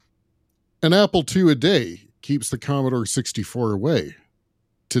An apple II a day keeps the Commodore 64 away.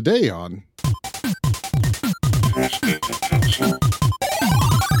 Today on...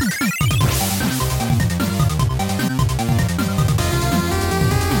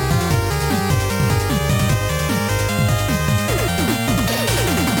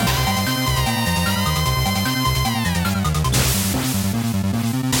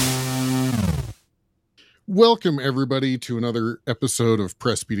 Welcome, everybody, to another episode of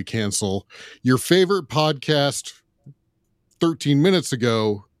Press B to Cancel. Your favorite podcast 13 minutes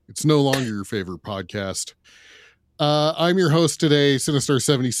ago. It's no longer your favorite podcast. I'm your host today,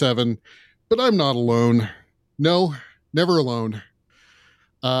 Sinister77, but I'm not alone. No, never alone.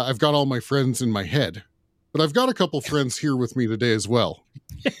 I've got all my friends in my head, but I've got a couple friends here with me today as well.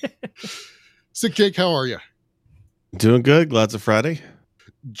 Sick Jake, how are you? Doing good. Glad it's a Friday.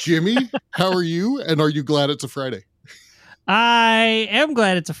 Jimmy, how are you? And are you glad it's a Friday? I am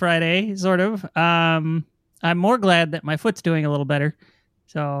glad it's a Friday, sort of. I'm more glad that my foot's doing a little better.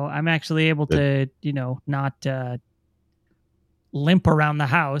 So I'm actually able to, not limp around the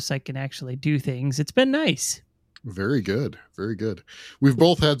house. I can actually do things. It's been nice. Very good. Very good. We've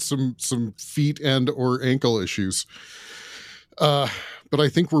both had some feet and or ankle issues. But I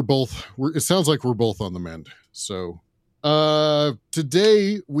think it sounds like we're both on the mend. So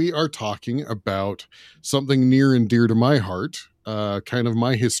today we are talking about something near and dear to my heart, kind of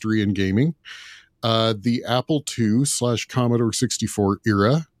my history in gaming, the Apple II / Commodore 64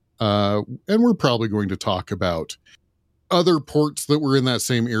 era. And we're probably going to talk about other ports that were in that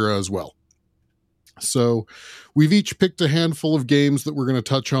same era as well. So we've each picked a handful of games that we're going to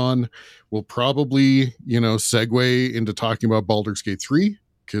touch on. We'll probably, segue into talking about Baldur's Gate 3,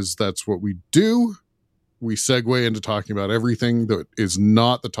 because that's what we do. We segue into talking about everything that is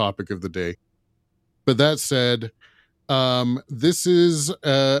not the topic of the day. But that said, this is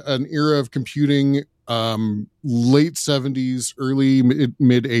an era of computing, late 70s, early mid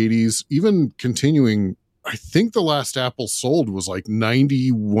 80s, even continuing. I think the last Apple sold was like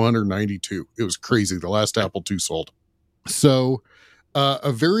 91 or 92. It was crazy. The last Apple II sold. So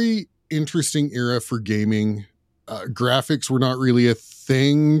a very interesting era for gaming. Graphics were not really a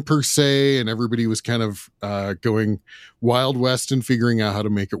thing per se, and everybody was kind of going Wild West and figuring out how to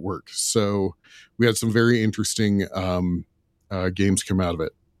make it work. So we had some very interesting games come out of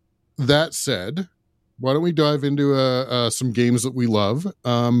it. That said, why don't we dive into some games that we love?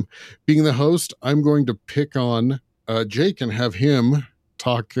 Being the host, I'm going to pick on Jake and have him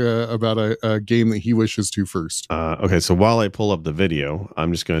talk about a game that he wishes to first. Okay, so while I pull up the video,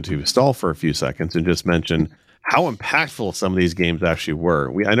 I'm just going to stall for a few seconds and just mention how impactful some of these games actually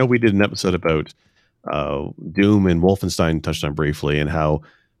were. I know we did an episode about Doom and Wolfenstein, touched on briefly, and how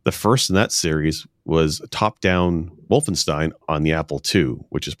the first in that series was top-down Wolfenstein on the Apple II,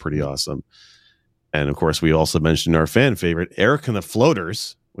 which is pretty awesome. And of course, we also mentioned our fan favorite, Eric and the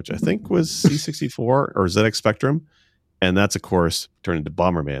Floaters, which I think was C64 or ZX Spectrum. And that's, of course, turned into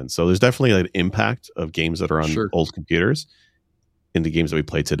Bomberman. So there's definitely an impact of games that are on old computers into games that we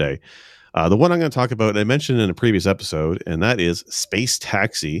play today. The one I'm going to talk about, I mentioned in a previous episode, and that is Space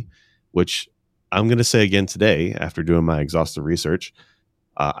Taxi, which I'm going to say again today after doing my exhaustive research.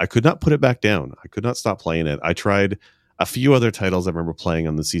 I could not put it back down. I could not stop playing it. I tried a few other titles I remember playing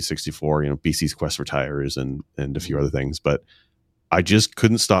on the C64, BC's Quest for Tires and a few other things, but I just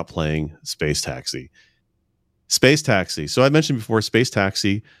couldn't stop playing Space Taxi. Space Taxi. So I mentioned before, Space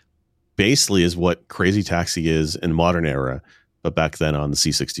Taxi basically is what Crazy Taxi is in modern era, but back then on the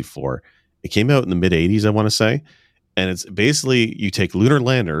C64. It came out in the mid 80s, I want to say. And it's basically you take Lunar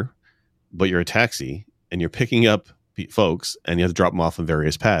Lander, but you're a taxi and you're picking up folks and you have to drop them off on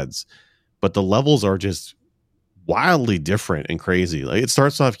various pads. But the levels are just wildly different and crazy. Like, it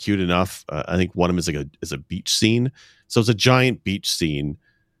starts off cute enough. I think one of them is a beach scene. So it's a giant beach scene,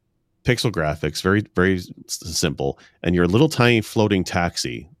 pixel graphics, very, very simple. And you're a little tiny floating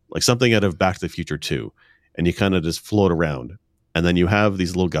taxi, like something out of Back to the Future 2. And you kind of just float around. And then you have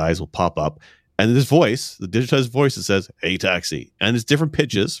these little guys will pop up. And this voice, the digitized voice, that says, "Hey, taxi." And it's different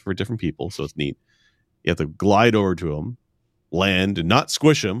pitches for different people. So it's neat. You have to glide over to them, land, and not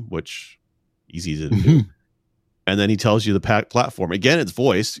squish them, which is easy to do. And then he tells you the platform. Again, it's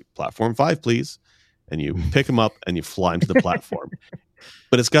voice. Platform 5, please. And you pick them up and you fly into the platform.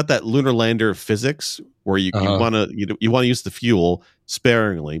 But it's got that Lunar Lander physics where you want to use the fuel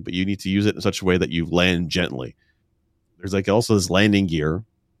sparingly, but you need to use it in such a way that you land gently. There's like also this landing gear.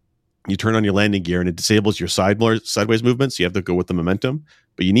 You turn on your landing gear and it disables your sideways movement, so you have to go with the momentum.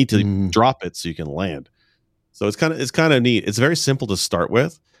 But you need to drop it so you can land. So it's kind of neat. It's very simple to start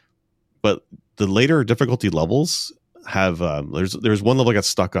with, but the later difficulty levels have there's one level I got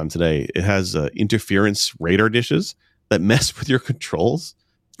stuck on today. It has interference radar dishes that mess with your controls.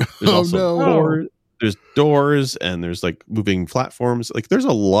 There's also there's doors and there's like moving platforms. Like there's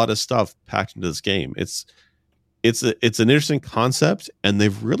a lot of stuff packed into this game. It's an interesting concept, and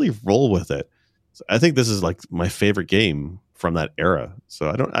they've really rolled with it. So I think this is like my favorite game from that era. So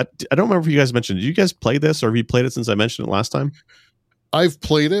I don't remember if you guys mentioned. Did you guys play this, or have you played it since I mentioned it last time? I've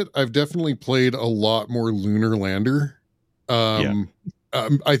played it. I've definitely played a lot more Lunar Lander.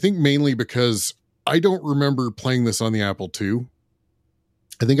 I think mainly because I don't remember playing this on the Apple II.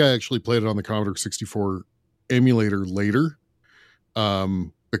 I think I actually played it on the Commodore 64 emulator later,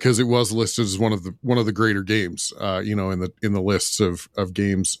 because it was listed as one of the greater games, in the lists of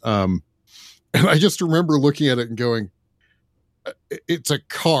games. And I just remember looking at it and going, "It's a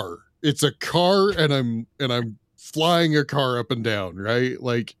car. It's a car, and I'm flying a car up and down, right?"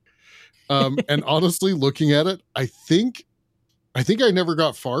 Like, and honestly, looking at it, I think I never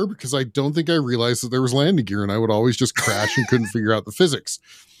got far because I don't think I realized that there was landing gear, and I would always just crash and couldn't figure out the physics.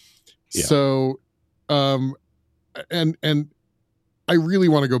 Yeah. So, and I really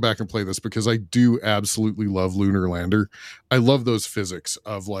want to go back and play this because I do absolutely love Lunar Lander. I love those physics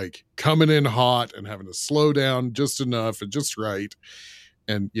of like coming in hot and having to slow down just enough and just right.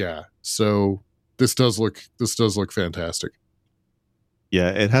 And yeah, so this does look fantastic. Yeah,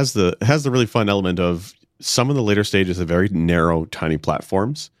 it has the really fun element of some of the later stages are very narrow, tiny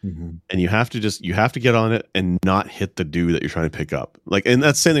platforms, and you have to get on it and not hit the dude that you're trying to pick up. Like, and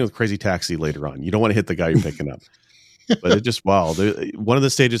that's the same thing with Crazy Taxi later on. You don't want to hit the guy you're picking up. But it just one of the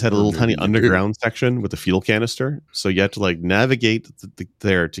stages had a little tiny underground section with a fuel canister, so you have to like navigate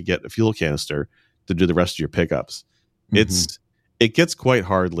there to get a fuel canister to do the rest of your pickups. It gets quite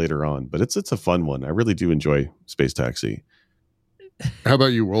hard later on, but it's a fun one. I really do enjoy Space Taxi. How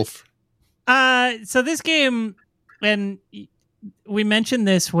about you, Wolf? So this game, and we mentioned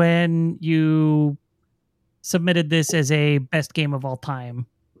this when you submitted this as a best game of all time,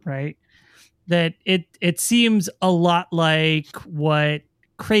 right? That it seems a lot like what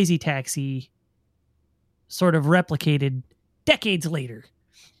Crazy Taxi sort of replicated decades later.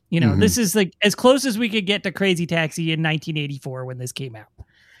 This is like as close as we could get to Crazy Taxi in 1984 when this came out.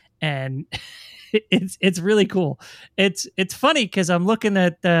 And it's really cool. It's funny because I'm looking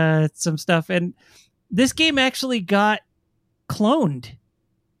at some stuff, and this game actually got cloned.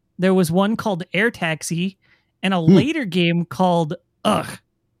 There was one called Air Taxi and a later game called Ugh,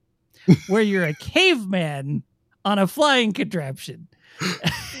 where you're a caveman on a flying contraption.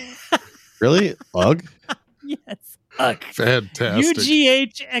 Really? Ugh? Yes. Ugh. Fantastic.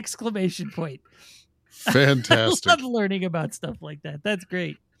 UGH exclamation point. Fantastic. I love learning about stuff like that. That's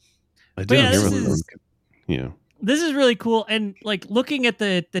great. I do. This is really cool. And like looking at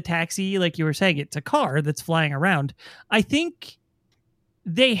the taxi, like you were saying, it's a car that's flying around. I think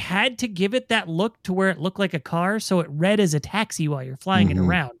they had to give it that look to where it looked like a car, so it read as a taxi while you're flying it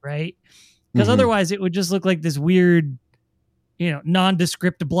around, right? Because otherwise it would just look like this weird,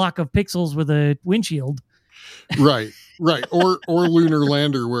 nondescript block of pixels with a windshield. Right. Or Lunar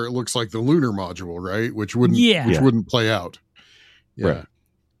Lander, where it looks like the lunar module, right? Which wouldn't play out. Yeah. Right.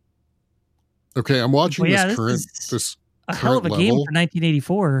 Okay, I'm watching this a hell of a game for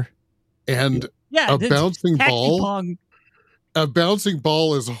 1984. And a bouncing ball. Pong. A bouncing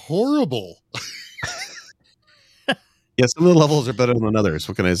ball is horrible. Yeah, some of the levels are better than others.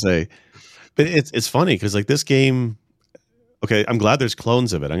 What can I say? But it's funny because like this game. Okay, I'm glad there's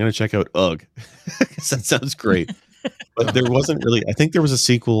clones of it. I'm going to check out Ugh. That sounds great. But there wasn't really. I think there was a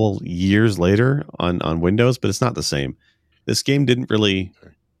sequel years later on Windows, but it's not the same. This game didn't really,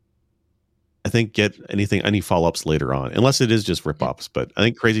 I think, get any follow-ups later on, unless it is just rip-offs. But I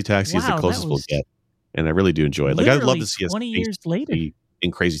think Crazy Taxi is the closest we'll get, and I really do enjoy it. Like I'd love to see 20 years later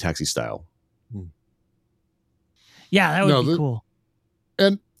in Crazy Taxi style. Yeah, that would be cool.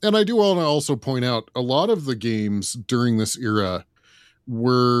 And I do want to also point out a lot of the games during this era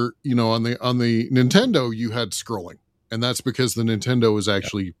were, on the Nintendo, you had scrolling, and that's because the Nintendo was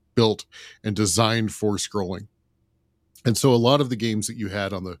actually built and designed for scrolling. And so a lot of the games that you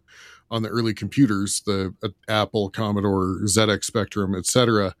had on the early computers, the Apple, Commodore, ZX Spectrum,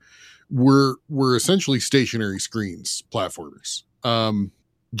 etc., were essentially stationary screens, platformers.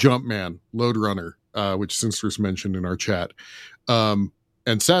 Jumpman, Load Runner, which Sinstress mentioned in our chat.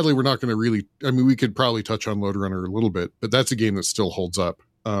 And sadly, we're not going to really, we could probably touch on Load Runner a little bit, but that's a game that still holds up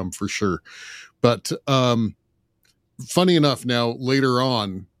for sure. But funny enough, now later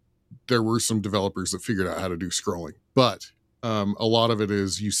on, there were some developers that figured out how to do scrolling. But a lot of it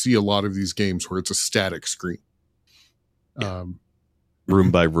is, you see a lot of these games where it's a static screen.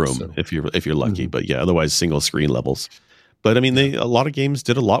 room by room So, if you're lucky. Mhm. But yeah, otherwise single screen levels. But I mean, a lot of games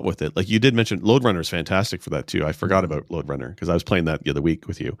did a lot with it. Like you did mention, Lode Runner is fantastic for that too. I forgot about Lode Runner because I was playing that the other week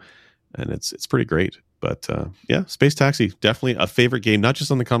with you, and it's pretty great. But yeah, Space Taxi, definitely a favorite game, not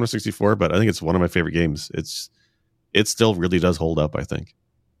just on the Commodore 64, but I think it's one of my favorite games. It still really does hold up, I think.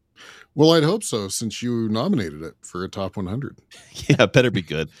 Well, I'd hope so, since you nominated it for a top 100. Yeah, better be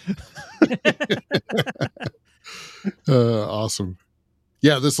good. Awesome.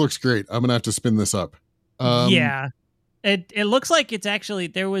 Yeah, this looks great. I'm gonna have to spin this up. Yeah, it looks like it's actually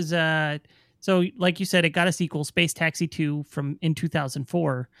there was so like you said, it got a sequel, Space Taxi 2 in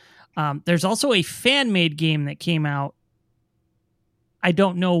 2004. There's also a fan made game that came out. I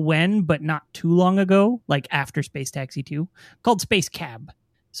don't know when, but not too long ago, like after Space Taxi 2, called Space Cab.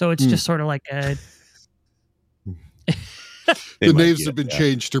 So it's just sort of like a. The names have been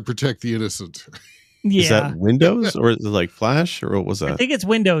changed to protect the innocent. Yeah. Is that Windows or is it like Flash or what was that? I think it's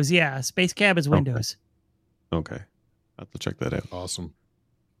Windows. Yeah, Space Cab is Windows. Okay. I'll have to check that out.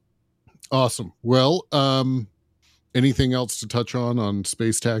 Awesome. Well, anything else to touch on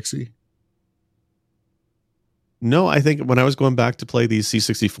Space Taxi? No, I think when I was going back to play these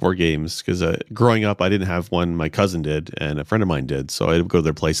C64 games, because growing up, I didn't have one. My cousin did, and a friend of mine did. So I would go to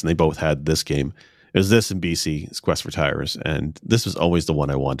their place, and they both had this game. It was this and BC's Quest for Tires, and this was always the one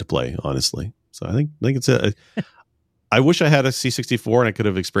I wanted to play, honestly. So I think it's I wish I had a C64 and I could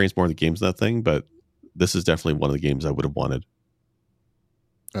have experienced more of the games in that thing, but this is definitely one of the games I would have wanted.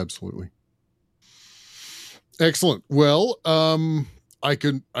 Absolutely. Excellent. Well, I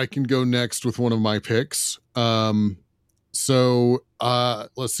can go next with one of my picks. So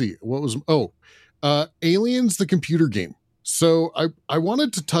let's see. What was Aliens, the computer game. So I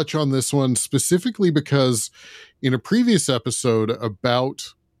wanted to touch on this one specifically because in a previous episode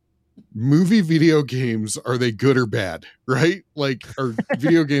about movie video games, are they good or bad, right? Like, are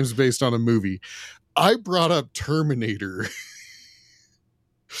video games based on a movie? I brought up Terminator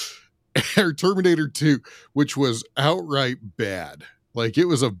or Terminator 2, which was outright bad. Like, it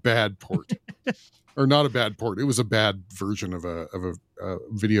was a bad port. Or not a bad port. It was a bad version of a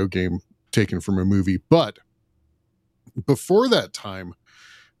video game taken from a movie. But before that time,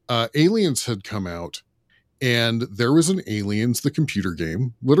 Aliens had come out, and there was an Aliens, the computer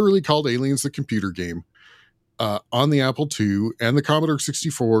game, literally called Aliens, the computer game, on the Apple II and the Commodore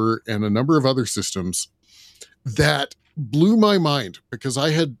 64 and a number of other systems that blew my mind because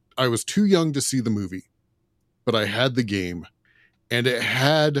I was too young to see the movie, but I had the game, and it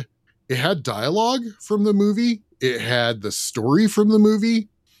had dialogue from the movie. It had the story from the movie.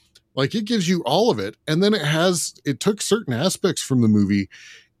 Like, it gives you all of it. And then it took certain aspects from the movie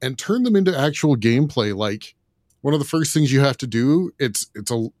and turned them into actual gameplay. Like, one of the first things you have to do,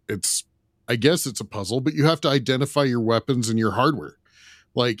 I guess it's a puzzle, but you have to identify your weapons and your hardware.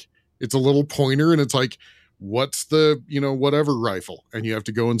 Like, it's a little pointer and it's like, what's the, whatever rifle, and you have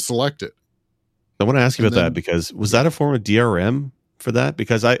to go and select it. I want to ask you about that because was that a form of DRM for that?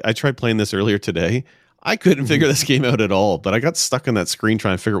 Because I tried playing this earlier today. I couldn't figure this game out at all, but I got stuck on that screen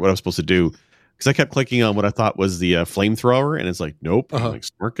trying to figure out what I was supposed to do because I kept clicking on what I thought was the flamethrower, and it's like, nope. I'm like,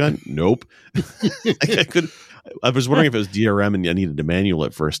 squirt gun, nope. I was wondering if it was DRM and I needed to manual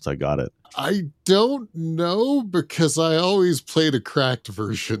it first. I got it. I don't know because I always played a cracked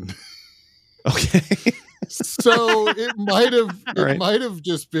version. Okay. So it might have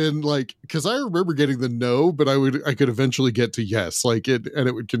just been like, because I remember getting the no, but I could eventually get to yes, like it, and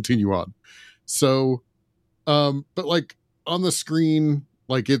it would continue on. So, but like on the screen,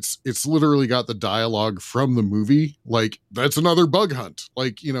 like it's literally got the dialogue from the movie. Like, that's another bug hunt.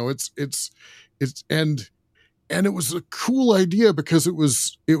 Like, it's and it was a cool idea because it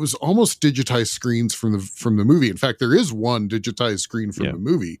was almost digitized screens from the movie. In fact, there is one digitized screen from the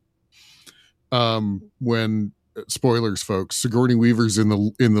movie. When, spoilers, folks, Sigourney Weaver's in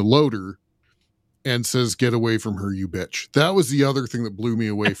the loader and says, "Get away from her, you bitch." That was the other thing that blew me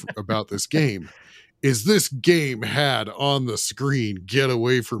away about this game. Is this game had on the screen, "Get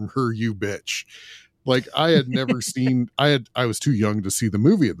away from her, you bitch." Like, I had never seen, I was too young to see the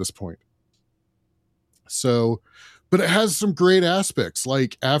movie at this point. So, but it has some great aspects.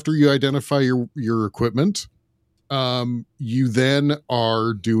 Like, after you identify your equipment, you then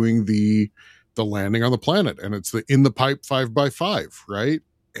are doing the landing on the planet, and it's the in the pipe 5x5, right?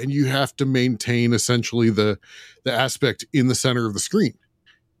 And you have to maintain essentially the aspect in the center of the screen.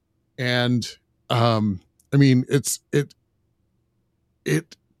 And I mean, it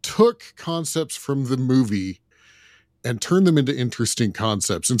took concepts from the movie and turned them into interesting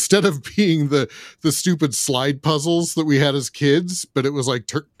concepts instead of being the stupid slide puzzles that we had as kids. But it was like,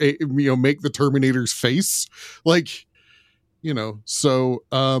 make the Terminator's face. Like, So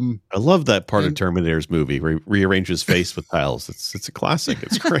I love that part of and- Terminator's movie where he rearranges face with tiles. It's a classic.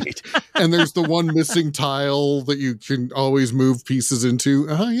 It's great. and there's the one missing tile that you can always move pieces into.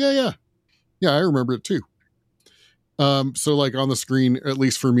 Yeah, I remember it too. So like on the screen, at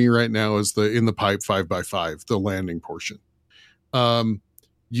least for me right now, is the in the pipe 5x5, the landing portion.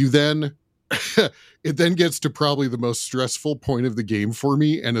 You then it then gets to probably the most stressful point of the game for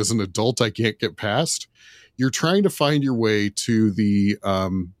me, and as an adult I can't get past. You're trying to find your way to the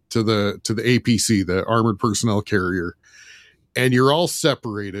APC, the armored personnel carrier, and you're all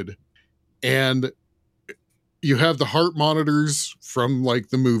separated, and you have the heart monitors from like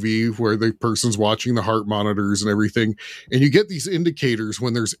the movie where the person's watching the heart monitors and everything, and you get these indicators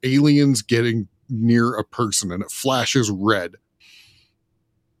when there's aliens getting near a person and it flashes red.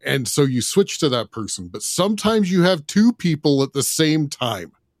 And so you switch to that person, but sometimes you have two people at the same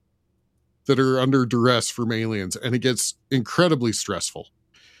time that are under duress from aliens, and it gets incredibly stressful.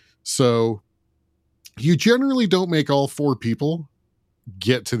 So you generally don't make all four people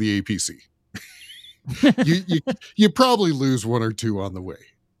get to the APC. you probably lose one or two on the way.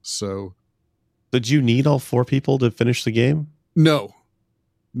 So did you need all four people to finish the game? No,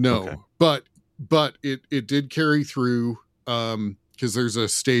 Okay. but it did carry through, because there's a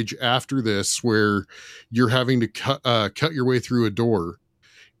stage after this where you're having to cut your way through a door,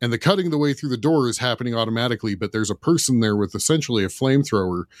 and the cutting the way through the door is happening automatically, but there's a person there with essentially a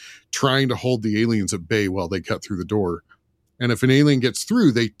flamethrower trying to hold the aliens at bay while they cut through the door. And if an alien gets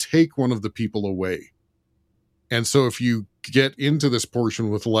through, they take one of the people away. And so if you get into this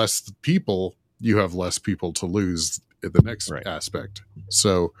portion with less people, you have less people to lose at the next aspect.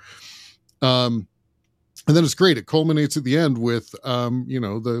 So, and then it's great. It culminates at the end with,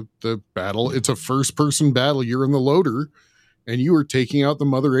 the battle. It's a first person battle. You're in the loader and you are taking out the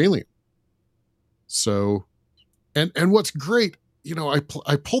mother alien. So, and what's great,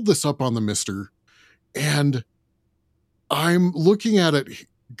 I pulled this up on the Mister, and I'm looking at it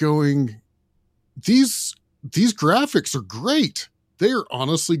going, these graphics are great. They are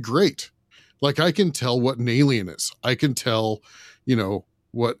honestly great. Like, I can tell what an alien is. I can tell,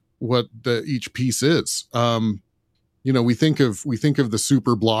 what each piece is. We think of the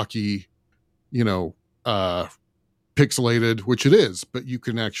super blocky, pixelated, which it is, but you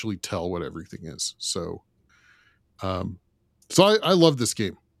can actually tell what everything is. So I love this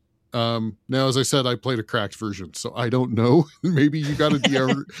game. Now, as I said, I played a cracked version, so I don't know. Maybe you got a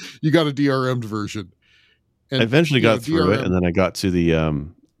DRM'd version. And I eventually got through it, and then I got to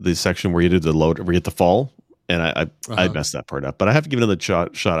the section where you did the load, where you hit the fall, and I messed that part up. But I have to give it another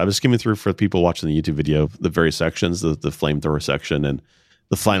shot. I was skimming through for people watching the YouTube video, the various sections, the flamethrower section, and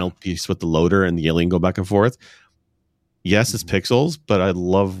the final piece with the loader and the alien go back and forth. Yes, it's pixels, but I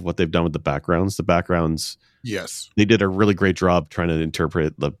love what they've done with the backgrounds. The backgrounds, yes, they did a really great job trying to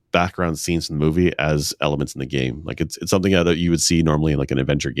interpret the background scenes in the movie as elements in the game. Like it's something that you would see normally in like an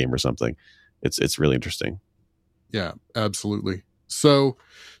adventure game or something. It's really interesting. Yeah, absolutely. So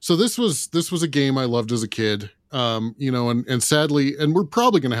this was a game I loved as a kid. And sadly, and we're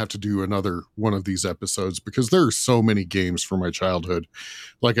probably going to have to do another one of these episodes because there are so many games from my childhood.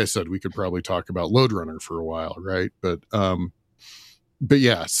 Like I said, we could probably talk about Lode Runner for a while, right? But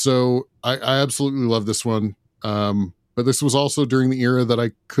yeah, so I absolutely love this one. But this was also during the era that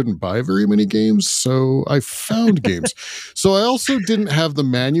I couldn't buy very many games, so I found games. So I also didn't have the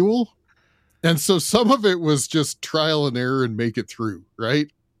manual, and so some of it was just trial and error and make it through, right?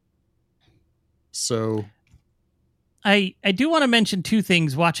 So I do want to mention two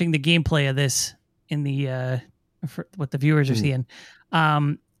things watching the gameplay of this in the for what the viewers are seeing.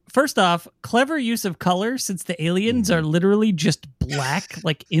 First off, clever use of color, since the aliens are literally just black,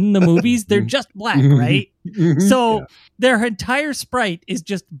 like in the movies, they're just black, right? So their entire sprite is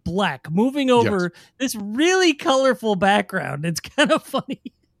just black, moving over this really colorful background. It's kind of funny.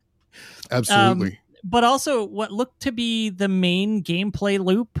 Absolutely. But also what looked to be the main gameplay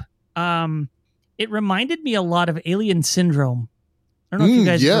loop, it reminded me a lot of Alien Syndrome. I don't know if you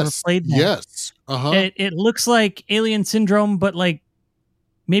guys have ever played that. Yes. It looks like Alien Syndrome, but like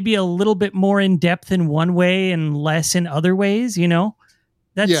maybe a little bit more in depth in one way and less in other ways,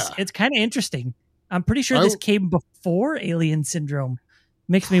 It's kind of interesting. I'm pretty sure this came before Alien Syndrome.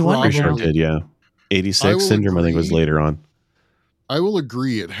 Makes me wonder. Pretty sure it did, yeah. 86 Syndrome, I think, was later on. I will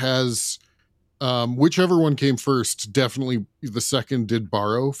agree. It has whichever one came first, definitely the second did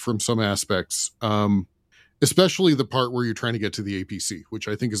borrow from some aspects, especially the part where you're trying to get to the APC, which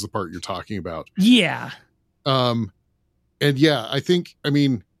I think is the part you're talking about. Yeah. And yeah,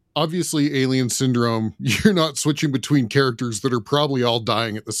 obviously Alien Syndrome, you're not switching between characters that are probably all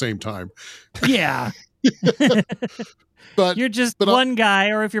dying at the same time. Yeah. but you're just but one guy,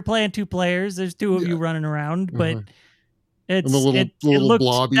 or if you're playing 2 players, there's 2 of you running around. But and the little it looked,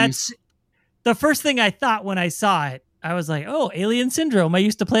 blobbies. That's the first thing I thought when I saw it. I was like, oh, Alien Syndrome. I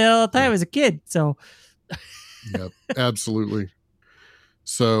used to play it all the time as a kid. So, yep, absolutely.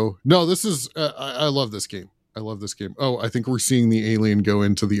 So, no, this is, I love this game. I love this game. Oh, I think we're seeing the alien go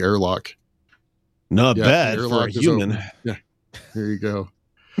into the airlock. Not bad for a human. Open. Yeah, there you go.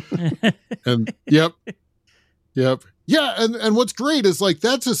 And yep. Yeah. And what's great is like,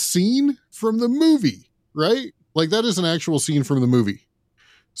 that's a scene from the movie, right? Like that is an actual scene from the movie.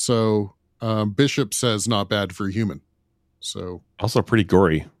 So, Bishop says not bad for a human. So also pretty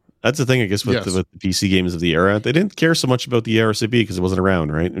gory. That's the thing, I guess, with the PC games of the era. They didn't care so much about the RCB because it wasn't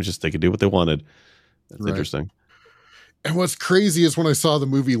around, right? It was just they could do what they wanted. That's interesting. And what's crazy is when I saw the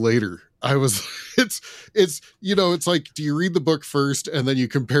movie later, I was, it's like, do you read the book first and then you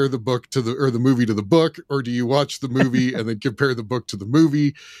compare the book to the movie to the book, or do you watch the movie and then compare the book to the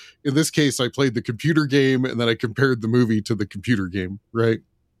movie? In this case, I played the computer game and then I compared the movie to the computer game, right?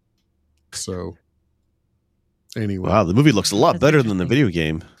 So anyway. Wow, the movie looks a lot better than the video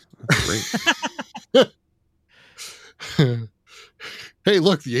game. That's great. Hey,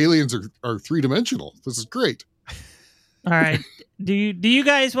 look, the aliens are 3-dimensional. This is great. All right. Do you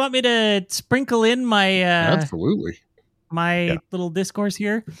guys want me to sprinkle in my absolutely my little discourse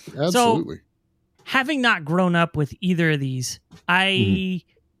here? Absolutely. So, having not grown up with either of these, I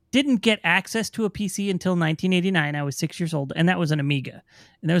didn't get access to a PC until 1989. I was 6 years old, and that was an Amiga.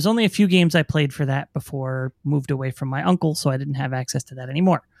 And there was only a few games I played for that before moved away from my uncle, so I didn't have access to that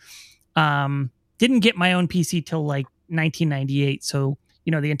anymore. Didn't get my own PC till like 1998, so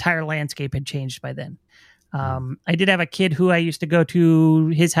the entire landscape had changed by then. I did have a kid who I used to go to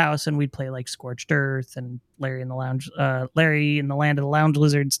his house, and we'd play like Scorched Earth and Larry in the Land of the Lounge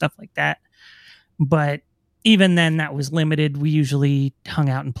Lizard, stuff like that. But even then, that was limited. We usually hung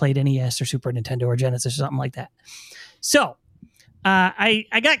out and played NES or Super Nintendo or Genesis or something like that. So I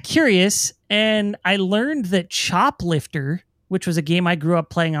got curious, and I learned that Choplifter, which was a game I grew up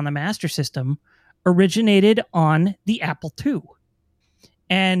playing on the Master System, originated on the Apple II.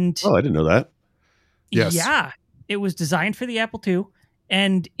 And I didn't know that. Yes. Yeah, it was designed for the Apple II.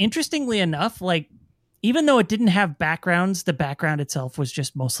 And interestingly enough, like, even though it didn't have backgrounds, the background itself was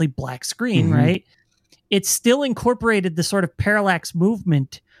just mostly black screen, right? It still incorporated the sort of parallax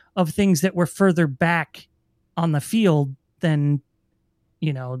movement of things that were further back on the field than,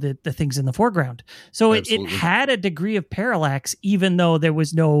 the things in the foreground. So it had a degree of parallax, even though there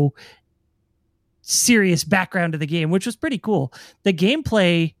was no serious background to the game, which was pretty cool. The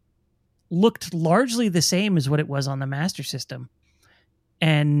gameplay looked largely the same as what it was on the Master System.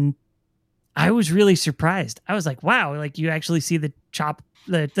 And I was really surprised. I was like, wow, like you actually see the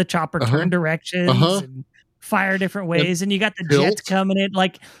chopper turn directions and fire different ways. And you got the jets coming in.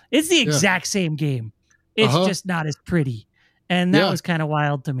 Like, it's the exact same game. It's just not as pretty. And that was kind of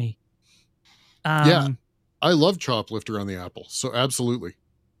wild to me. I love Choplifter on the Apple. So absolutely.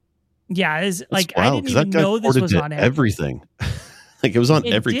 Yeah. It's like, I didn't even know this was on everything. Like it was on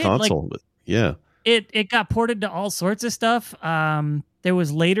every console. But it got ported to all sorts of stuff. There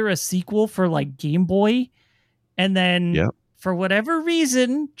was later a sequel for like Game Boy, and then for whatever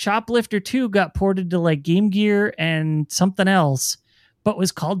reason, Choplifter 2 got ported to like Game Gear and something else, but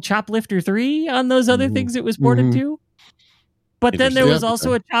was called Choplifter 3 on those other things it was ported to. But then there was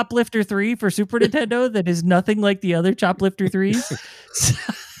also a Choplifter 3 for Super Nintendo that is nothing like the other Choplifter 3s.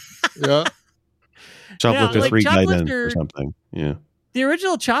 Choplifter 3 Gaiden or something. Yeah. The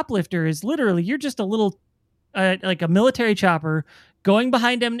original Choplifter is literally, you're just a little, like a military chopper going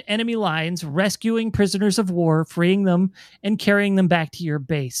behind enemy lines, rescuing prisoners of war, freeing them, and carrying them back to your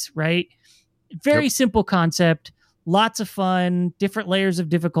base, right? Very simple concept, lots of fun, different layers of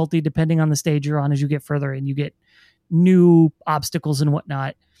difficulty depending on the stage you're on. As you get further in, you get new obstacles and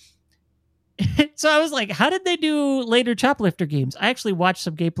whatnot. So I was like, how did they do later Choplifter games? I actually watched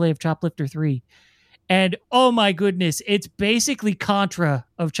some gameplay of Choplifter 3. And oh my goodness, it's basically Contra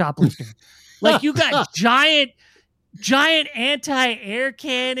of Choplifter. Like you got giant anti-air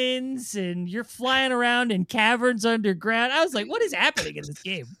cannons and you're flying around in caverns underground. I was like, what is happening in this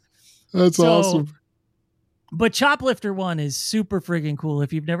game? That's awesome. But Choplifter 1 is super friggin' cool.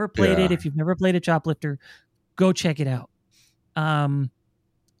 If you've never played it, if you've never played a Choplifter, go check it out.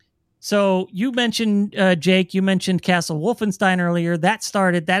 So you mentioned, Jake, you mentioned Castle Wolfenstein earlier. That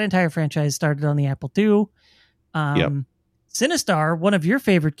entire franchise started on the Apple II. Sinistar, one of your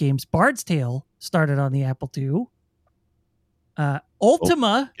favorite games, Bard's Tale, started on the Apple II.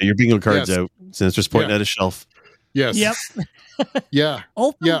 Ultima. Get your bingo cards out. Sinister's pointing at a shelf. Yes. Yep.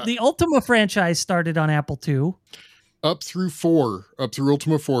 The Ultima franchise started on Apple II. up through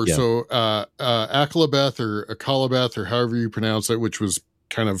Ultima 4. Yeah. So Akalabeth or Akalabeth or however you pronounce it, which was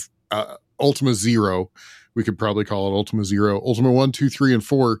kind of Ultima 0. We could probably call it Ultima 0. Ultima 1, 2, 3, and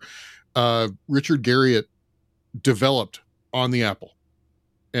 4. Richard Garriott developed on the Apple.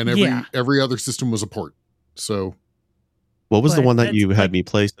 And every other system was a port. So what was the one that you had me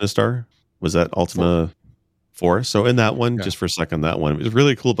play, Sinistar? Was that Ultima 4? So in that one, just for a second, that one, it was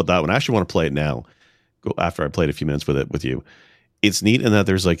really cool about that one. I actually want to play it now. Go after I played a few minutes with you. It's neat in that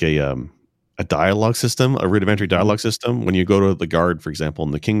there's like a dialogue system, a rudimentary dialogue system. When you go to the guard, for example,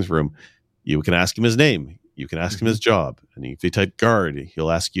 in the king's room, you can ask him his name, you can ask him his job, and if you type guard,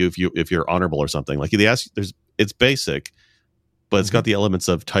 he'll ask you if you're honorable or something. Like they ask, it's basic, but it's got the elements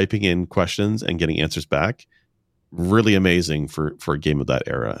of typing in questions and getting answers back. Really amazing for a game of that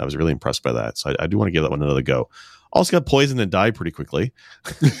era. I was really impressed by that. So I do want to give that one another go. Also got poisoned and died pretty quickly.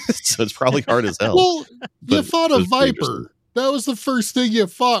 So it's probably hard as hell. Well, you fought a viper. That was the first thing you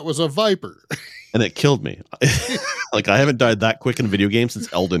fought, was a viper. And it killed me. Like, I haven't died that quick in a video game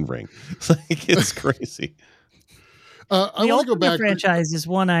since Elden Ring. It's crazy. I want to go back. Franchise is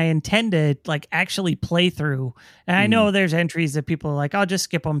one I intend to like actually play through. And I know there's entries that people are like, I'll just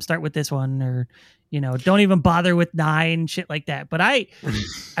skip them, start with this one, or don't even bother with 9, shit like that. But I'm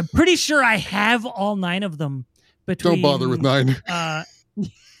pretty sure I have all 9 of them. Don't bother with 9.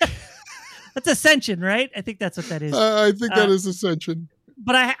 That's Ascension, right? I think that's what that is. I think that is Ascension.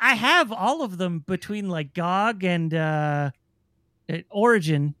 But I have all of them between like GOG and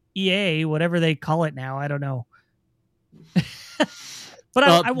Origin, EA, whatever they call it now. I don't know. But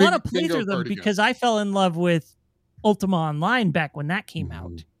I want to play through them because I fell in love with Ultima Online back when that came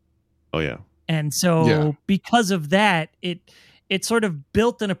out. Oh, yeah. And so because of that, it sort of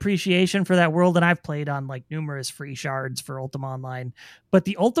built an appreciation for that world. And I've played on like numerous free shards for Ultima Online. But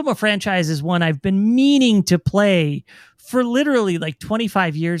the Ultima franchise is one I've been meaning to play for literally like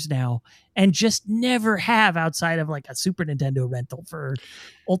 25 years now and just never have outside of like a Super Nintendo rental for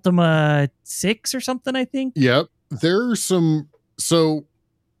Ultima 6 or something, I think. Yep. There's some... So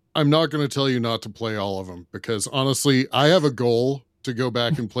I'm not going to tell you not to play all of them because honestly, I have a goal to go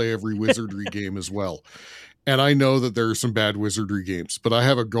back and play every Wizardry game as well. And I know that there are some bad Wizardry games, but I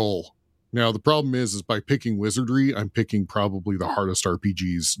have a goal. Now, the problem is by picking Wizardry, I'm picking probably the hardest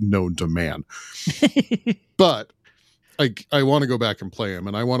RPGs known to man. But I want to go back and play them,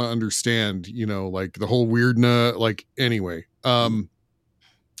 and I want to understand, like the whole weirdness, like anyway.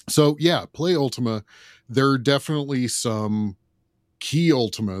 So yeah, play Ultima. There are definitely some key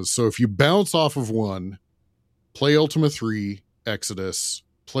Ultimas. So if you bounce off of one, play Ultima 3, Exodus,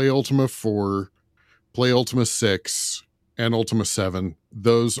 play Ultima 4, play Ultima 6 and Ultima 7.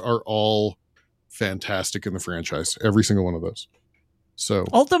 Those are all fantastic in the franchise. Every single one of those. So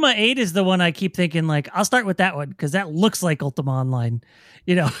Ultima 8 is the one I keep thinking like, I'll start with that one because that looks like Ultima Online,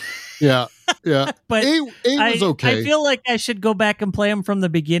 Yeah. But 8 was okay. I feel like I should go back and play them from the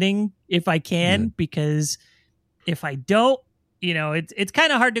beginning if I can, because if I don't, it's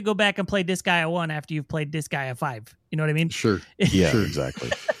kind of hard to go back and play Disgaea 1 after you've played Disgaea 5. You know what I mean? Sure. Yeah, sure.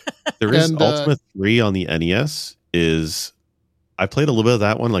 Exactly. There is Ultima 3 on the NES. I played a little bit of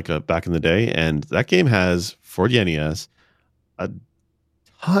that one back in the day, and that game has, for the NES, a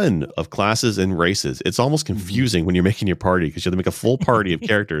ton of classes and races. It's almost confusing when you're making your party because you have to make a full party of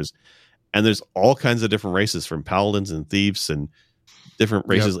characters, and there's all kinds of different races from paladins and thieves and different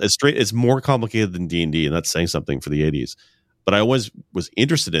races. Yep. It's more complicated than D&D, and that's saying something for the 80s. But I always was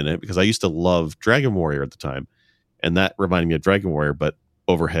interested in it because I used to love Dragon Warrior at the time, and that reminded me of Dragon Warrior, but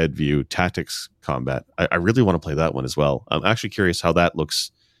overhead view tactics combat. I really want to play that one as well. I'm actually curious how that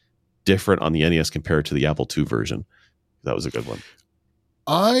looks different on the NES compared to the Apple II version. That was a good one.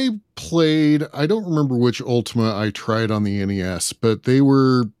 I don't remember which Ultima I tried on the NES, but they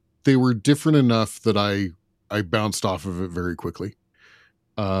were different enough that I bounced off of it very quickly.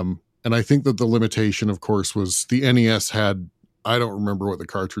 And I think that the limitation, of course, was the NES had, I don't remember what the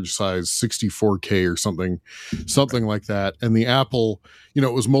cartridge size, 64K or something like that. And the Apple,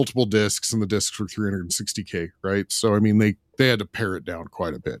 it was multiple discs and the discs were 360K, right? So, I mean, they had to pare it down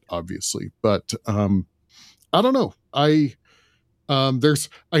quite a bit, obviously. But I don't know. I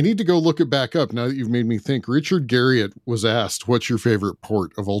need to go look it back up now that you've made me think. Richard Garriott was asked, what's your favorite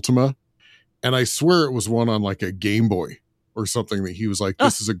port of Ultima? And I swear it was one on like a Game Boy or something that he was like,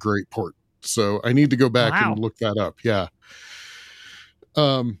 this is a great port. So I need to go back and look that up. Yeah.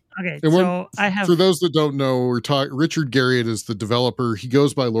 Okay, so I have... For those that don't know, Richard Garriott is the developer. He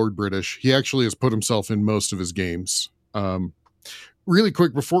goes by Lord British. He actually has put himself in most of his games. Really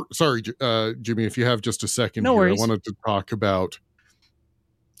quick before... Sorry, Jimmy, if you have just a second no here, worries. I wanted to talk about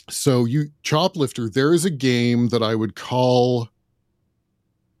So Choplifter, there is a game that I would call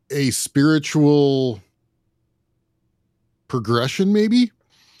a spiritual progression, maybe,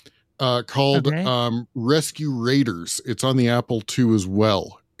 called Rescue Raiders. It's on the Apple II as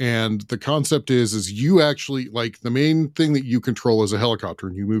well. And the concept is you actually, like, the main thing that you control is a helicopter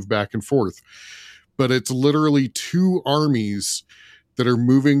and you move back and forth. But it's literally two armies that are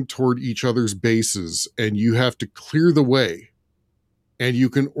moving toward each other's bases, and you have to clear the way. And you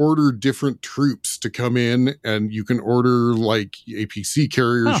can order different troops to come in, and you can order like APC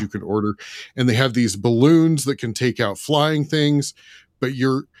carriers, you can order, and they have these balloons that can take out flying things. But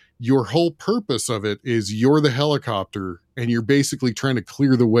your whole purpose of it is you're the helicopter, and you're basically trying to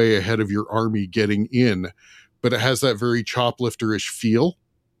clear the way ahead of your army getting in. But it has that very Choplifter-ish feel.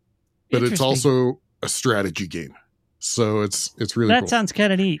 But it's also a strategy game. So it's really cool. That sounds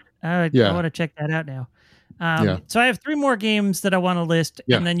kind of neat. I want to check that out now. So I have 3 more games that I want to list,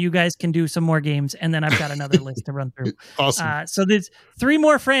 and then you guys can do some more games, and then I've got another list to run through. Awesome. So there's 3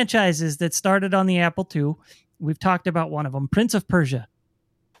 more franchises that started on the Apple II. We've talked about one of them, Prince of Persia.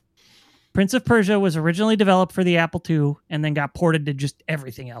 Prince of Persia was originally developed for the Apple II and then got ported to just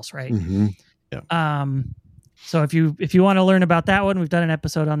everything else, right? Mm-hmm. Yeah. So if you want to learn about that one, we've done an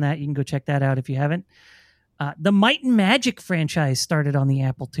episode on that. You can go check that out if you haven't. The Might and Magic franchise started on the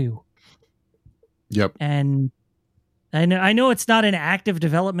Apple II. Yep. And I know it's not in active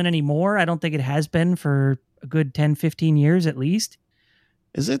development anymore. I don't think it has been for a good 10, 15 years at least.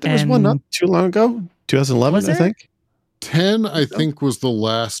 Is it? There was one not too long ago, 2011, I think. 10, I think, was the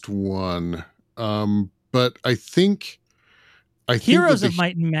last one. But I think Heroes of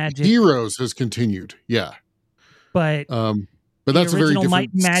Might and Magic. Heroes has continued. Yeah. But that's a very different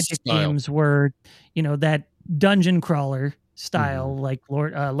Might and Magic style. games were, that dungeon crawler style, like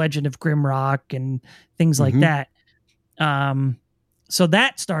Legend of Grimrock and things like that. So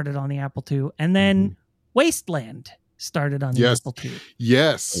that started on the Apple II, and then Wasteland started on the Apple II.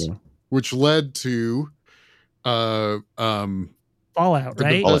 Yes, which led to Fallout,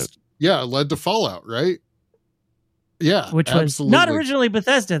 right? Led to Fallout, right? Yeah, which was not originally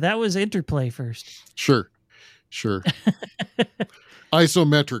Bethesda. That was Interplay first. Sure.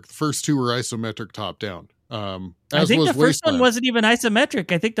 Isometric. The first 2 were isometric top down. I think the first one wasn't even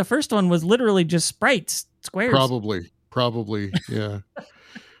isometric. I think the first one was literally just sprites, squares. Probably, yeah.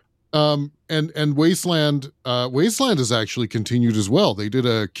 And Wasteland has actually continued as well. They did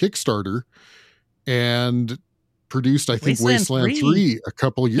a Kickstarter and produced, I think, Wasteland 3 a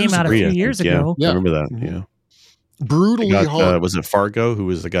couple of years ago. Came out a few years ago. Yeah, I remember that. Yeah. Brutally hard. Was it Fargo, who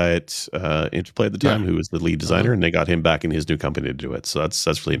was the guy at Interplay at the time, who was the lead designer, and they got him back in his new company to do it. So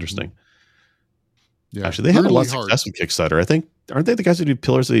that's really interesting. Yeah, actually, they have a lot of success with Kickstarter. I think, aren't they the guys who do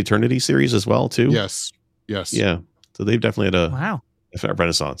Pillars of the Eternity series as well, too? Yes. Yeah. So they've definitely had a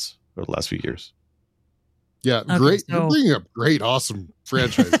renaissance over the last few years. Yeah, okay, great. So, you're bringing up great, awesome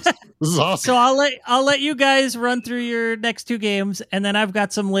franchises. This is awesome. So I'll let you guys run through your next 2 games, and then I've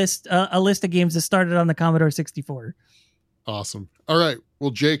got a list of games that started on the Commodore 64. Awesome. All right.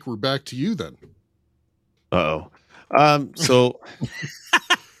 Well, Jake, we're back to you then. So I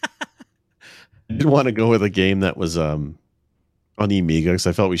did want to go with a game that was on the Amiga, because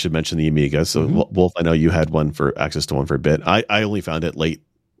I felt we should mention the Amiga. So Wolf, I know you had access to one for a bit. I only found it late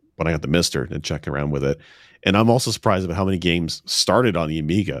when I got the Mister and check around with it. And I'm also surprised about how many games started on the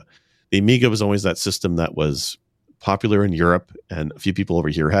Amiga. The Amiga was always that system that was popular in Europe, and a few people over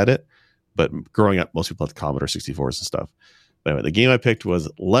here had it. But growing up, most people had the Commodore 64s and stuff. But anyway, the game I picked was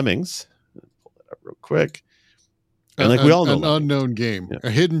Lemmings. Pull that up real quick. And like we all know, an unknown game,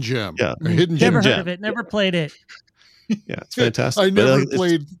 a hidden gem. Yeah, a hidden gem. Never heard of it. Never played it. Yeah, it's fantastic. I never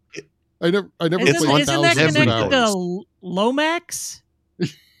played. I never played. Isn't that connected hours. to Lomax?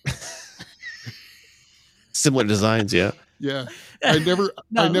 Similar designs, yeah. Yeah, I never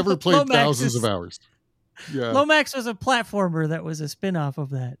played Lomax thousands of hours. Yeah, Lomax was a platformer that was a spin-off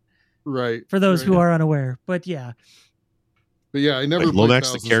of that. Right. For those who are unaware, but yeah. But yeah, I never played Lomax.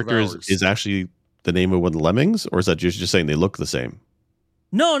 The thousands character of hours. is actually the name of one of the Lemmings, or is that just saying they look the same?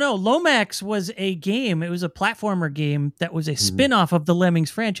 No. Lomax was a game. It was a platformer game that was a spin-off of the Lemmings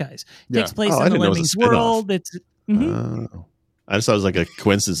franchise. It takes place in the Lemmings world. It's I just thought it was like a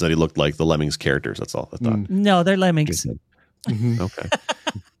coincidence that he looked like the Lemmings characters. That's all I thought. No, they're Lemmings. Okay.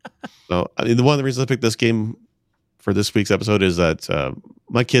 So one of the reasons I picked this game for this week's episode is that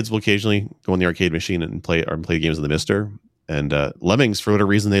my kids will occasionally go on the arcade machine and play games in the Mister. And Lemmings, for whatever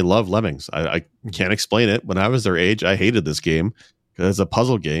reason, they love Lemmings. I can't explain it. When I was their age, I hated this game because it's a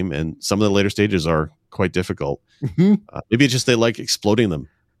puzzle game, and some of the later stages are quite difficult. Maybe it's just they like exploding them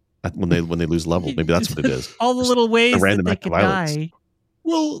when they lose level. Maybe that's what it is. All the little ways random that they can die.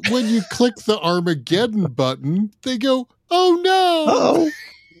 Well, when you click the Armageddon button, they go, "Oh no!" Oh,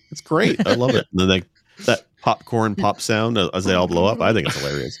 it's great. I love it. And then that popcorn pop sound as they all blow up. I think it's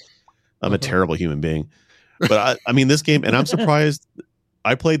hilarious. I'm a terrible human being, but I mean this game, and I'm surprised.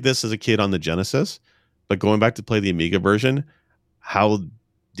 I played this as a kid on the Genesis, but going back to play the Amiga version, how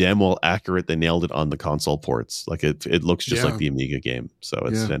damn well accurate they nailed it on the console ports. Like it looks just like the Amiga game, so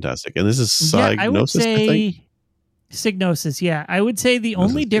it's fantastic. And this is Psygnosis, I would say, I think. Psygnosis. Yeah, I would say the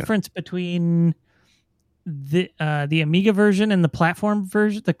only difference between the Amiga version and the platform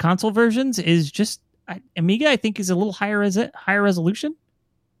version, the console versions, is just Amiga. I think is a little higher resolution.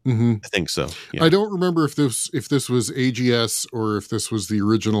 Mm-hmm. I think so. Yeah. I don't remember if this was AGS or if this was the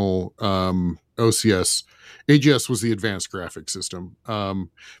original OCS. AGS was the advanced graphic system.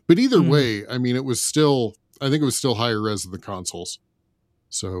 But either way, I mean, I think it was still higher res than the consoles.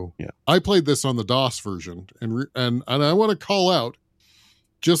 So I played this on the DOS version, and I want to call out,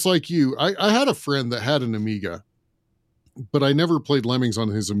 just like you, I had a friend that had an Amiga, but I never played Lemmings on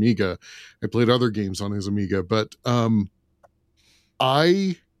his Amiga. I played other games on his Amiga, but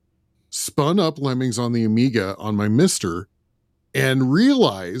I spun up Lemmings on the Amiga on my Mister and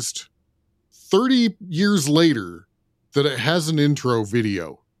realized 30 years later that it has an intro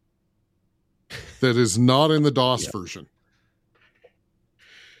video that is not in the DOS version.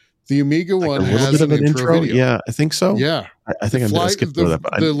 The Amiga one has an intro video. Yeah, I think so. Yeah. I think I'm going to skip that.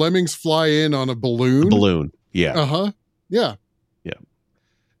 But the Lemmings fly in on a balloon. Balloon. Yeah. Uh-huh. Yeah. Yeah.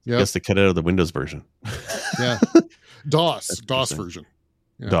 I guess they cut it out of the Windows version. Yeah. DOS version.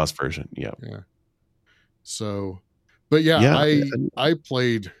 Yeah. DOS version. Yeah. Yeah. So, but I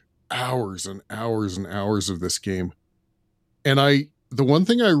played hours and hours and hours of this game. And the one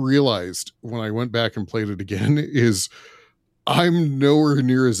thing I realized when I went back and played it again is I'm nowhere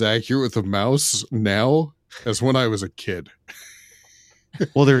near as accurate with a mouse now as when I was a kid.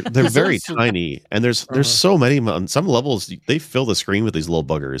 Well, they're very tiny, and there's so many on some levels. They fill the screen with these little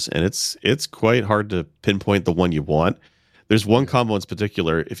buggers, and it's quite hard to pinpoint the one you want. There's one combo in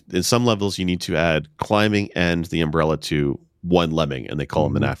particular. If in some levels you need to add climbing and the umbrella to one lemming, and they call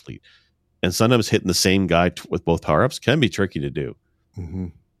him an athlete. And sometimes hitting the same guy with both power-ups can be tricky to do. Mm-hmm.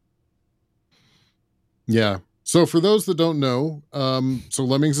 Yeah. So for those that don't know, so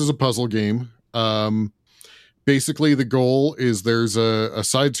Lemmings is a puzzle game. Basically, the goal is there's a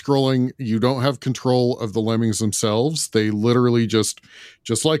side-scrolling. You don't have control of the Lemmings themselves. They literally just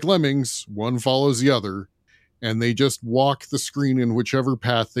like Lemmings, one follows the other, and they just walk the screen in whichever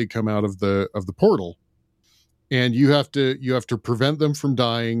path they come out of the portal. And you have to prevent them from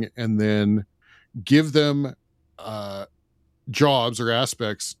dying, and then give them jobs or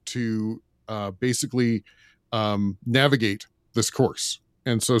aspects to basically navigate this course.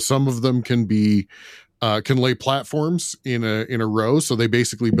 And so some of them can lay platforms in a row. So they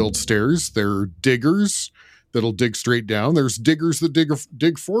basically build stairs. There are diggers that'll dig straight down. There's diggers that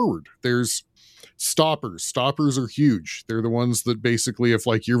dig forward. There's stoppers. Stoppers are huge. They're the ones that basically, if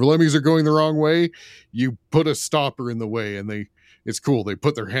like your Lemmings are going the wrong way, you put a stopper in the way, and it's cool. They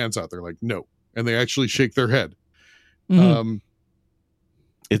put their hands out. They're like, no. And they actually shake their head. Mm-hmm.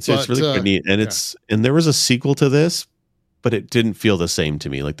 It's really neat. And and there was a sequel to this, but it didn't feel the same to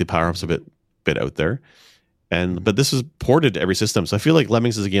me. Like the power-up's a bit out there. But this was ported to every system. So I feel like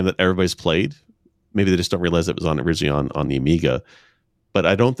Lemmings is a game that everybody's played. Maybe they just don't realize it was originally on the Amiga. But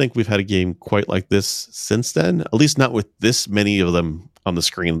I don't think we've had a game quite like this since then, at least not with this many of them on the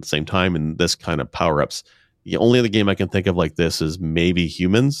screen at the same time and this kind of power-ups. The only other game I can think of like this is maybe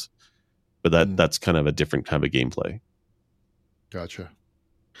Humans, but that's kind of a different kind of gameplay. Gotcha.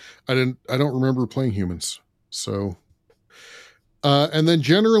 I don't remember playing Humans. So, and then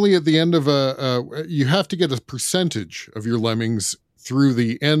generally at the end of you have to get a percentage of your Lemmings through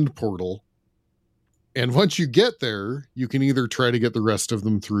the end portal. And once you get there, you can either try to get the rest of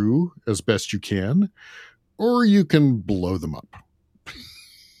them through as best you can, or you can blow them up.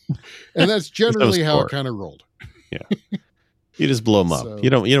 And that's generally how it kind of rolled. Yeah. You just blow them up. You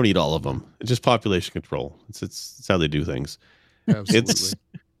don't need all of them. It's just population control. It's how they do things. Absolutely.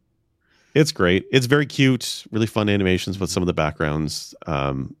 It's great. It's very cute, really fun animations with some of the backgrounds.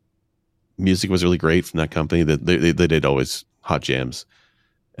 Music was really great from that company. That they did always hot jams.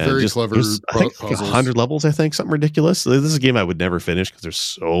 And very clever. I think 100 levels. I think something ridiculous. This is a game I would never finish because there's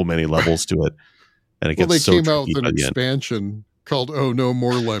so many levels to it, and it gets so tricky. They came out with an expansion called "Oh No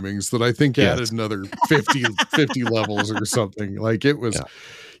More Lemmings" that I think added another 50 levels or something. Like it was,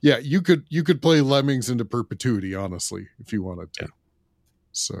 you could play Lemmings into perpetuity, honestly, if you wanted to. Yeah.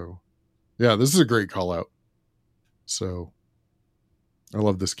 So, yeah, this is a great call out. So, I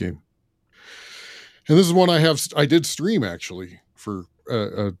love this game, and this is one I did stream actually for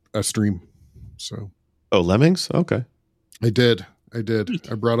a stream. So Lemmings. Okay. I did.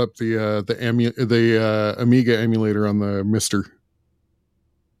 Sweet. I brought up the Amiga emulator on the Mister.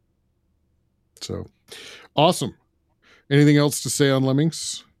 So awesome. Anything else to say on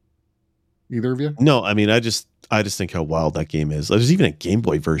Lemmings? Either of you? No, I mean, I just think how wild that game is. There's even a Game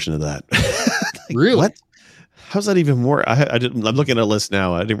Boy version of that. Really? What? How's that even more? I'm looking at a list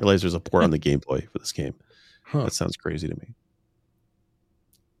now. I didn't realize there's a port on the Game Boy for this game. Huh. That sounds crazy to me.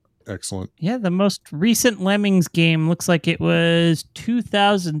 Excellent. Yeah, the most recent Lemmings game looks like it was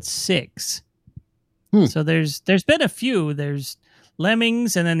 2006. So there's been a few. There's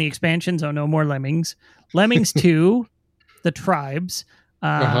Lemmings, and then the expansions. Oh, no more Lemmings. Lemmings 2, The Tribes,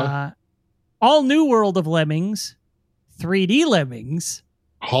 All New World of Lemmings, 3D Lemmings,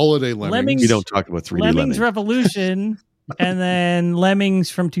 Holiday Lemmings. We don't talk about 3D Lemmings Revolution, and then Lemmings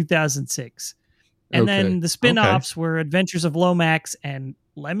from 2006. And then the spin-offs were Adventures of Lomax and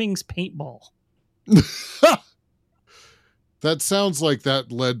Lemmings Paintball. That sounds like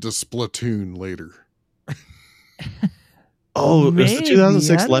that led to Splatoon later. Oh, it was the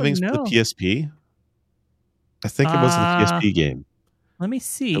 2006 Lemmings for the know. PSP? I think it was the PSP game. Let me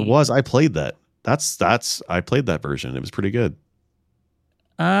see. It was. I played that. I played that version. It was pretty good.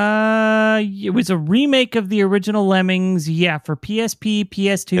 It was a remake of the original Lemmings, for PSP,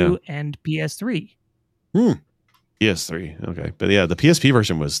 PS2, and PS3. PS3. Okay. But yeah, the PSP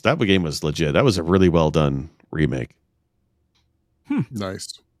version that game was legit. That was a really well done remake.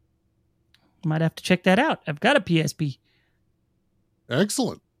 Nice. Might have to check that out. I've got a PSP.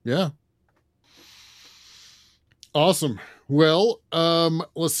 Excellent. Yeah. Awesome. Well,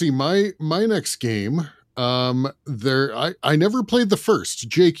 let's see. My next game. I never played the first.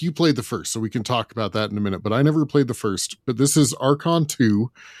 Jake, you played the first, so we can talk about that in a minute. But I never played the first. But this is Archon 2.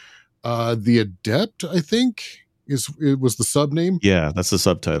 The Adept, I think, it was the sub name. Yeah, that's the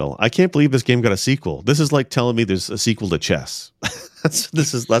subtitle. I can't believe this game got a sequel. This is like telling me there's a sequel to Chess. That's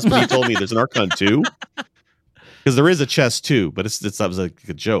what he told me. There's an Archon 2. Because there is a Chess 2, but that was like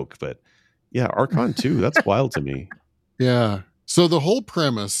a joke. But yeah, Archon 2, that's wild to me. Yeah. So the whole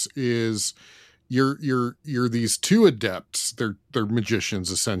premise is you're these two adepts. They're magicians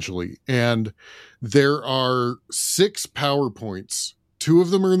essentially, and there are 6 power points. 2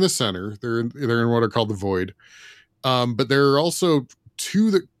 of them are in the center. They're in what are called the void. But there are also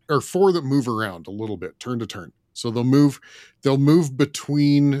 4 that move around a little bit, turn to turn. So they'll move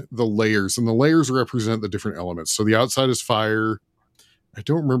between the layers, and the layers represent the different elements. So the outside is fire. I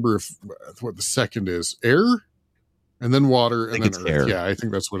don't remember what the second is. Air, and then water, and then earth. Air. Yeah, I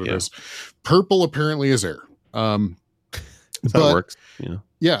think that's what it is. Purple apparently is air. That works. Yeah.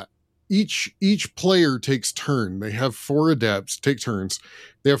 Yeah. Each player takes turn. They have 4 adepts take turns.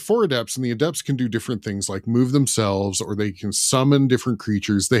 They have 4 adepts, and the adepts can do different things like move themselves, or they can summon different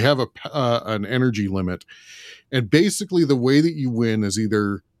creatures. They have an energy limit, and basically the way that you win is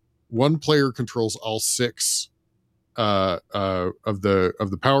either one player controls all 6 of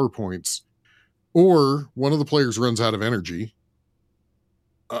the power points, or one of the players runs out of energy,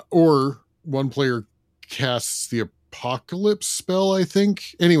 or one player casts the apocalypse spell, I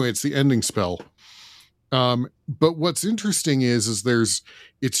think. Anyway, it's the ending spell. But what's interesting is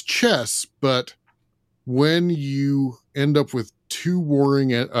it's chess, but when you end up with 2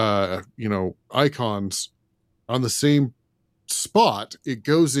 warring icons on the same spot, it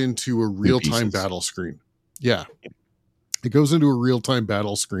goes into a real-time battle screen. Yeah. It goes into a real-time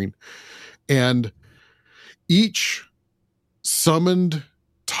battle screen. And each summoned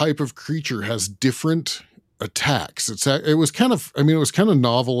type of creature has different attacks. It was kind of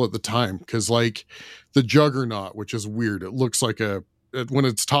novel at the time, because like the Juggernaut, which is weird. It looks like when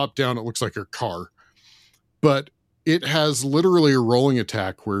it's top down, it looks like a car, but it has literally a rolling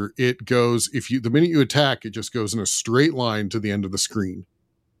attack where it goes, the minute you attack, it just goes in a straight line to the end of the screen.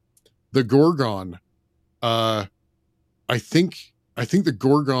 The Gorgon, I think the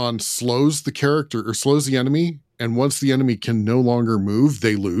Gorgon slows the character or slows the enemy, and once the enemy can no longer move,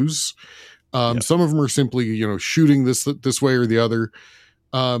 they lose. Some of them are simply, shooting this way or the other.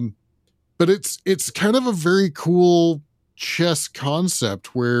 But it's kind of a very cool chess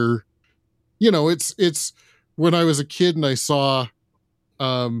concept where, it's when I was a kid and I saw,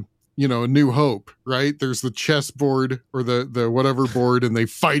 A New Hope, right? There's the chess board or the whatever board, and they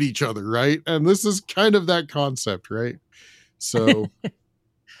fight each other, right? And this is kind of that concept, right? So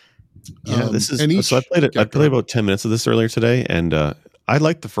this is. So I played about 10 minutes of this earlier today, and I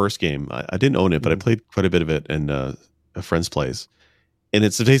liked the first game. I didn't own it, but I played quite a bit of it in a friend's place. And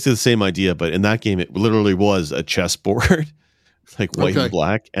it's basically the same idea, but in that game, it literally was a chessboard, like white and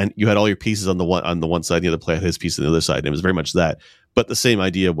black, and you had all your pieces on the one side, and the other player had his piece on the other side. And it was very much that. But the same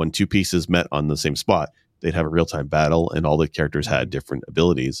idea, when two pieces met on the same spot, they'd have a real-time battle, and all the characters had different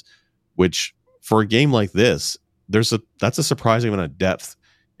abilities, which for a game like this, that's a surprising amount of depth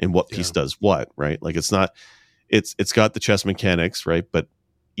in what piece does what, right? Like it's got the chess mechanics, right? But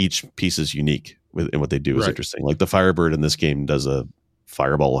each piece is unique in what they do is interesting. Like the Firebird in this game does a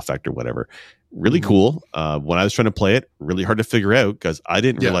fireball effect or whatever. Really cool. When I was trying to play it, really hard to figure out because I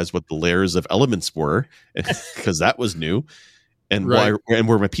didn't realize what the layers of elements were because that was new. And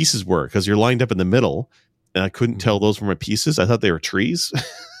where my pieces were, because you're lined up in the middle, and I couldn't tell those were my pieces. I thought they were trees.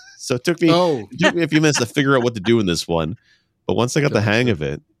 So it took me a few minutes to figure out what to do in this one. But once I got the hang of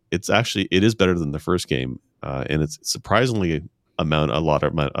it, it is better than the first game, and it's surprisingly a lot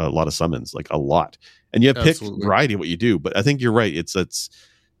of summons, like a lot. And you have pick variety of what you do. But I think you're right. It's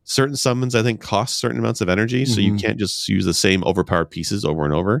certain summons I think cost certain amounts of energy, so you can't just use the same overpowered pieces over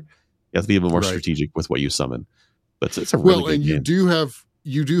and over. You have to be a bit more strategic with what you summon. But it's a really good game.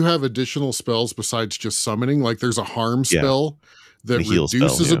 You do have additional spells besides just summoning. Like there's a harm spell that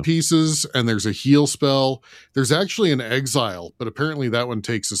reduces pieces, and there's a heal spell. There's actually an exile, but apparently that one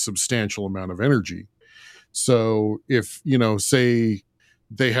takes a substantial amount of energy. So if, say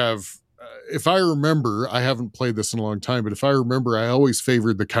they have, if I remember, I haven't played this in a long time, but if I remember, I always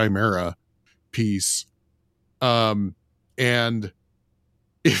favored the Chimera piece. And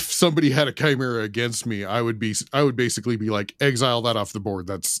if somebody had a Chimera against me, I would basically be like, exile that off the board.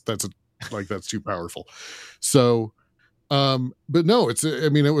 That's too powerful. So, but no, it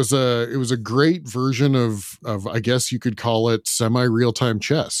was a great version of, I guess you could call it semi real-time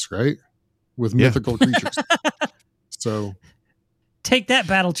chess, right? With mythical creatures. So take that,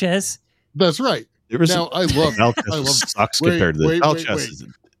 battle chess. That's right. I love sucks compared to this. Battle chess is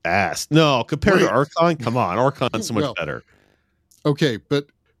ass. No, compared to Archon, come on, Archon's so much better. Okay, but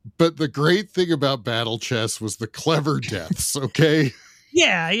the great thing about battle chess was the clever deaths, okay?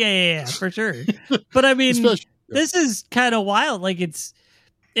 Yeah, for sure. But I mean, this is kind of wild. Like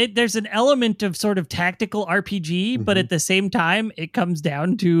there's an element of sort of tactical RPG, but at the same time, it comes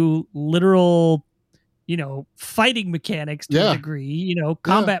down to literal, fighting mechanics to a degree,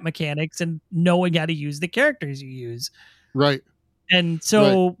 combat mechanics and knowing how to use the characters you use. Right. And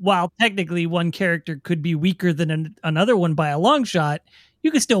so while technically one character could be weaker than another one by a long shot,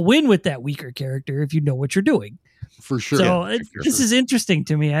 you can still win with that weaker character if you know what you're doing. For sure. So this is interesting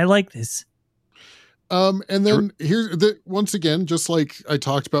to me. I like this. And then once again, just like I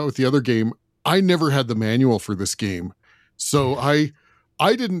talked about with the other game, I never had the manual for this game. So I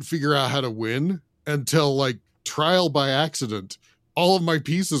didn't figure out how to win until like trial by accident. All of my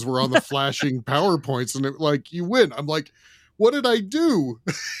pieces were on the flashing PowerPoints and you win. I'm like, what did I do?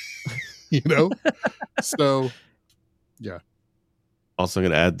 So yeah. Also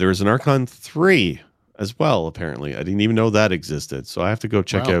going to add, there's an Archon 3 as well, apparently. I didn't even know that existed. So I have to go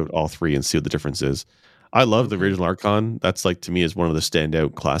check out all three and see what the difference is. I love the original Archon. That's to me is one of the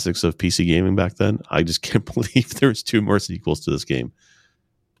standout classics of PC gaming back then. I just can't believe there's 2 more sequels to this game.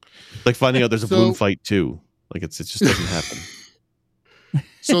 Like finding out there's a Balloon Fight 2. Like it just doesn't happen.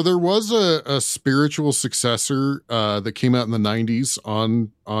 So there was a spiritual successor that came out in the 90s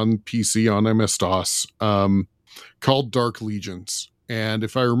on PC, on MS-DOS, called Dark Legions. And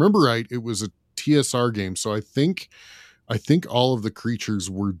if I remember right, it was a TSR game. So I think all of the creatures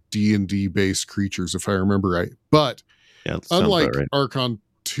were D&D based creatures, if I remember right. But unlike Archon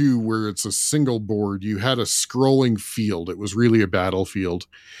 2, where it's a single board, you had a scrolling field. It was really a battlefield.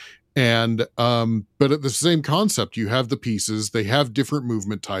 And but at the same concept, you have the pieces, they have different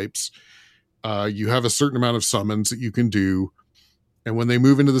movement types. You have a certain amount of summons that you can do. And when they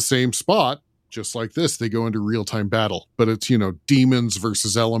move into the same spot, just like this, they go into real-time battle. But it's, demons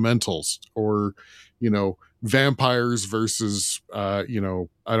versus elementals, or, vampires versus I don't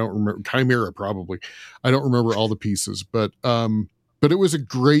remember, Chimera probably. I don't remember all the pieces, but it was a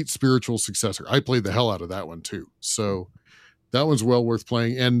great spiritual successor. I played the hell out of that one too. So that one's well worth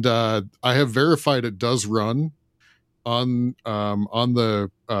playing. And I have verified it does run on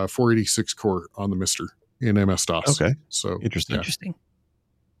the 486 core on the Mister in MS-DOS. Okay. So interesting.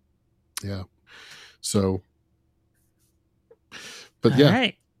 Yeah. So, but all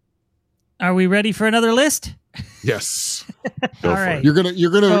right. Are we ready for another list? Yes. All right. You're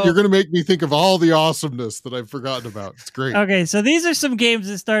gonna make me think of all the awesomeness that I've forgotten about. It's great. Okay, so these are some games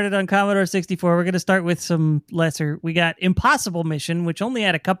that started on Commodore 64. We're going to start with some lesser. We got Impossible Mission, which only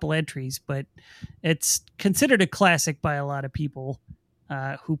had a couple entries, but it's considered a classic by a lot of people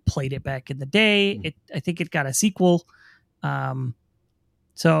who played it back in the day. I think it got a sequel.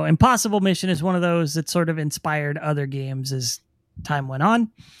 So Impossible Mission is one of those that sort of inspired other games as time went on.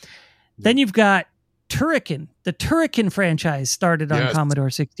 Then you've got Turrican. The Turrican franchise started on Yes. Commodore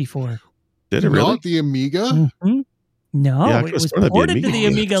 64. Did it really? Not the Amiga? Mhm. No, Yeah, I it could've was sworn that'd be ported to Amiga the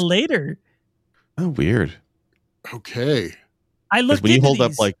games. Amiga later. Oh, weird. Okay. I Because looked when you into hold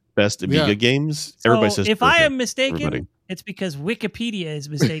up these. like best Amiga Yeah. games, everybody So says if I Turrican. am mistaken, Everybody. it's because Wikipedia is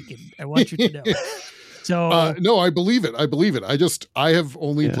mistaken. I want you to know. So No, I believe it. I have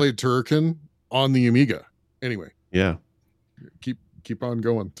only Yeah. played Turrican on the Amiga. Anyway, Yeah. keep on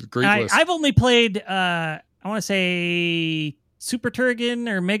going. It's a great list. I've only played I want to say Super Turrican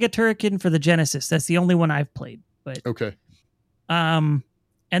or Mega Turrican for the Genesis. That's the only one I've played. But Okay. and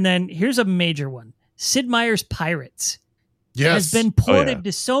then here's a major one. Sid Meier's Pirates Yes. has been ported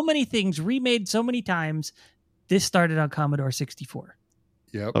to so many things, remade so many times. This started on Commodore 64.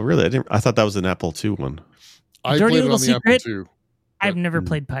 Yep. Oh, really? I thought that was an Apple II one. I Dirty played it little on the secret, Apple II. I've never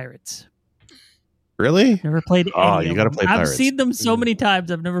played Pirates. Really? Never played any Oh, of you got to them. play I've Pirates. seen them so many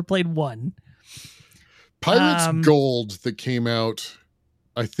times. I've never played one. Pirates Gold that came out,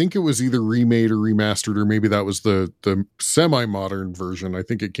 I think it was either remade or remastered, or maybe that was the semi-modern version. I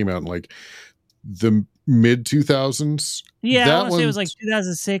think it came out in like the mid 2000s. Yeah, I want to say it was like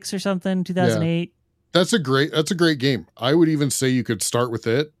 2006 or something, 2008. That's a great game. I would even say you could start with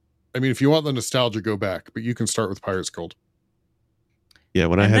it. I mean, if you want the nostalgia, go back, but you can start with Pirates Gold. Yeah,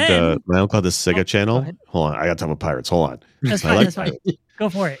 when And I had then- my uncle had the Sega go channel. ahead. Hold on, I got to talk about Pirates. Hold on. That's I fine. like That's fine. Go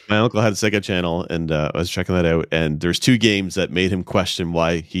for it. My uncle had a Sega channel, and I was checking that out. And there's two games that made him question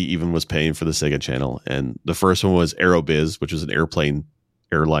why he even was paying for the Sega channel. And the first one was Aerobiz, which was an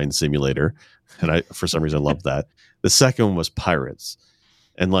airline simulator, and I for some reason loved that. The second one was Pirates,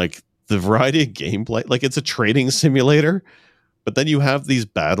 and like the variety of gameplay, like it's a trading simulator, but then you have these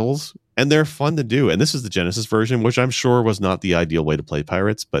battles, and they're fun to do. And this is the Genesis version, which I'm sure was not the ideal way to play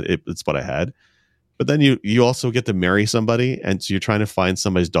Pirates, but it's what I had. But then you also get to marry somebody, and so you're trying to find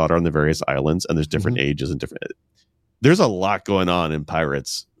somebody's daughter on the various islands, and there's different ages and different. There's a lot going on in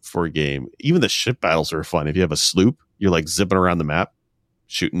Pirates for a game. Even the ship battles are fun. If you have a sloop, you're like zipping around the map,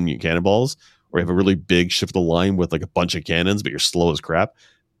 shooting your cannonballs, or you have a really big ship of the line with like a bunch of cannons, but you're slow as crap.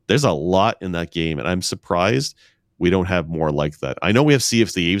 There's a lot in that game, and I'm surprised we don't have more like that. I know we have Sea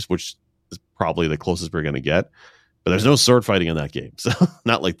of Thieves, which is probably the closest we're going to get, but there's no sword fighting in that game, so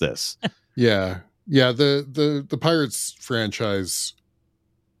not like this. Yeah. The Pirates franchise.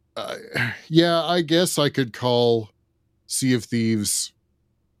 I guess I could call Sea of Thieves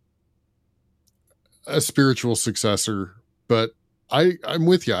a spiritual successor, but I'm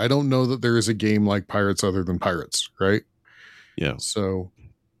with you. I don't know that there is a game like Pirates other than Pirates, right? Yeah. So,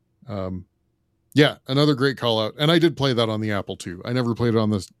 another great call out. And I did play that on the Apple II. I never played it on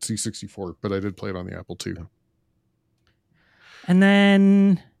the C64, but I did play it on the Apple II. And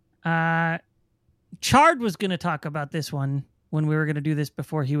then Chard was going to talk about this one when we were going to do this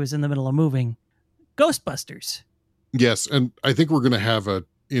before he was in the middle of moving. Ghostbusters. Yes, and I think we're going to have a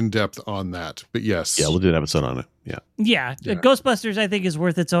in-depth on that, but yes. Yeah, we'll do an episode on it. Yeah. Ghostbusters, I think, is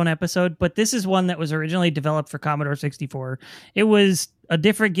worth its own episode, but this is one that was originally developed for Commodore 64. It was a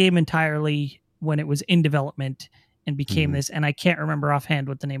different game entirely when it was in development and became this, and I can't remember offhand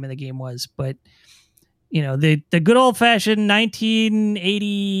what the name of the game was, but you know, the good old-fashioned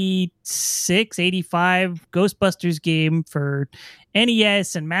 1986, 85 Ghostbusters game for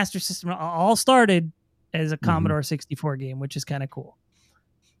NES and Master System all started as a Commodore 64 game, which is kind of cool.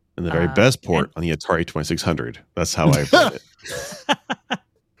 And the very best port on the Atari 2600. That's how I played it.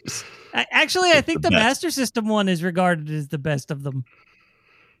 Actually, I think the Master System one is regarded as the best of them.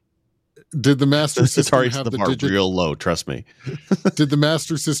 Did the Master System Atari's have the bar real low? Trust me. Did the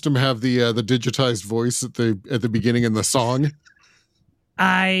Master System have the digitized voice at the beginning in the song?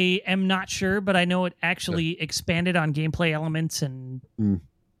 I am not sure, but I know it actually expanded on gameplay elements and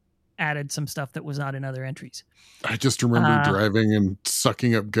added some stuff that was not in other entries. I just remember driving and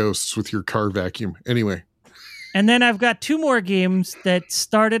sucking up ghosts with your car vacuum. Anyway. And then I've got two more games that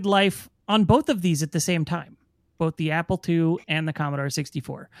started life on both of these at the same time. Both the Apple II and the Commodore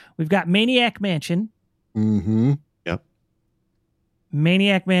 64. We've got Maniac Mansion. Mm-hmm. Yep.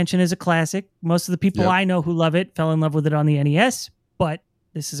 Maniac Mansion is a classic. Most of the people I know who love it fell in love with it on the NES, but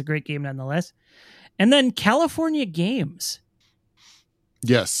this is a great game nonetheless. And then California Games.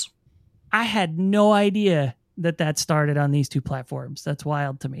 Yes. I had no idea that started on these two platforms. That's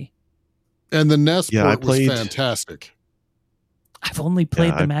wild to me. And the NES port was fantastic. I've only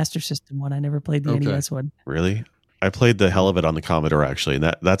played the Master System one. I never played the NES one. Really? I played the hell of it on the Commodore, actually.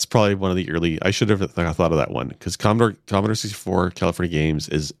 And that's probably one of the early... I should have thought of that one, because Commodore 64 California Games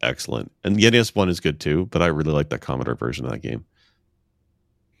is excellent. And the NES one is good too, but I really like that Commodore version of that game.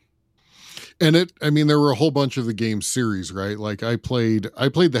 And there were a whole bunch of the game series, right? Like I played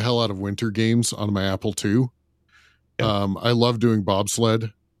the hell out of Winter Games on my Apple II. Yeah. I love doing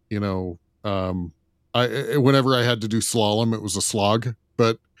bobsled. Whenever I had to do slalom, it was a slog,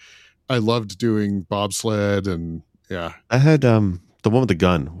 but I loved doing bobsled and yeah. I had the one with the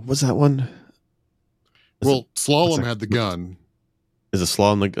gun. What was that one? Slalom had the gun. Is a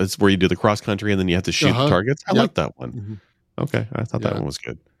slalom like it's where you do the cross country and then you have to shoot the targets? I like that one. Mm-hmm. Okay. I thought that one was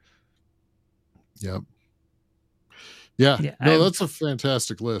good. Yep. Yeah. No, that's a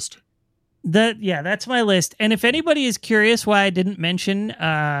fantastic list. That's my list. And if anybody is curious why I didn't mention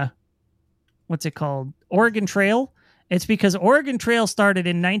what's it called? Oregon Trail, it's because Oregon Trail started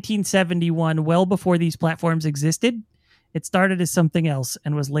in 1971, well before these platforms existed. It started as something else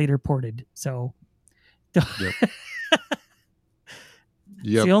and was later ported. So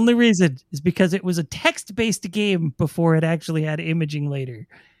Yep. The only reason is because it was a text-based game before it actually had imaging later.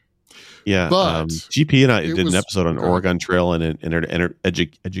 Yeah, but GP and I did an episode on Oregon Trail and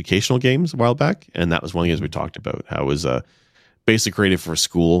educational games a while back, and that was one of the games we talked about. How it was basically created for a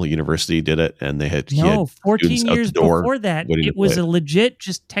school, a university did it, and they had 14 years before that, it was a legit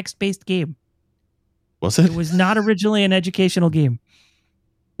just text-based game. Was it? It was not originally an educational game.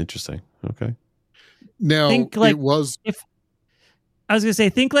 Interesting. Okay. Now think like it was. I was gonna say,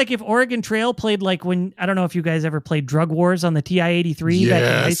 think like if Oregon Trail played like when I don't know if you guys ever played Drug Wars on the TI-83 back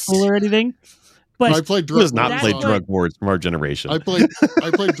in high school or anything. But I played Drug Drug Wars from our generation. I played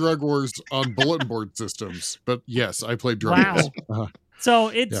Drug Wars on bulletin board systems, but yes, I played Drug Wars. Uh-huh. So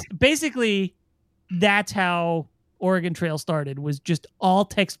it's basically that's how Oregon Trail started, was just all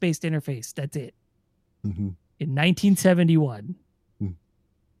text-based interface. That's it. Mm-hmm. In 1971. Mm-hmm.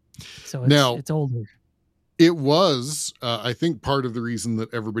 So it's older. It was, I think, part of the reason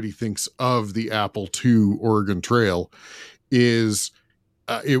that everybody thinks of the Apple II Oregon Trail is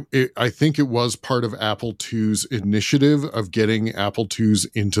I think it was part of Apple II's initiative of getting Apple IIs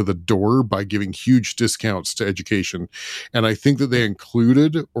into the door by giving huge discounts to education. And I think that they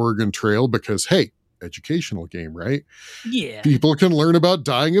included Oregon Trail because, hey, educational game, right? Yeah. People can learn about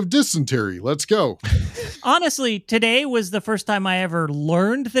dying of dysentery. Let's go. Honestly, today was the first time I ever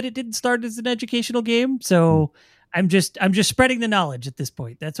learned that it didn't start as an educational game. So I'm just spreading the knowledge at this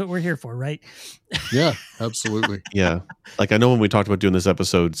point. That's what we're here for, right? Yeah, absolutely. Yeah. Like I know when we talked about doing this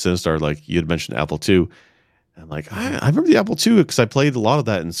episode, Sinistar, like you had mentioned Apple II. I'm like, I remember the Apple II because I played a lot of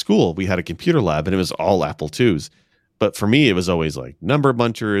that in school. We had a computer lab and it was all Apple IIs. But for me, it was always like Number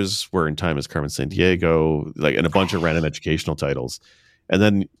Bunchers, Where in Time is Carmen Sandiego, like, and a bunch of random educational titles. And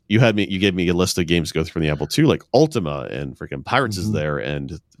then you gave me a list of games to go through from the Apple II, like Ultima and freaking Pirates is there. And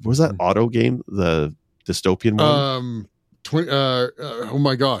what was that auto game, the dystopian one? Oh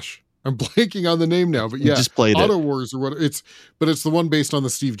my gosh, I'm blanking on the name now. But yeah, just played Auto Wars or what? It's the one based on the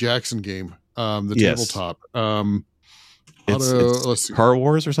Steve Jackson game, the tabletop. It's Car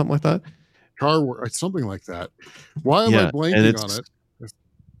Wars or something like that. Car Wars, something like that. Why am I blanking on it?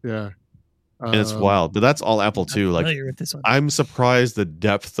 Yeah. And it's wild, but that's all Apple II. Like, I'm surprised the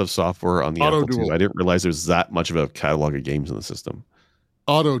depth of software on the Apple II. I didn't realize there's that much of a catalog of games in the system.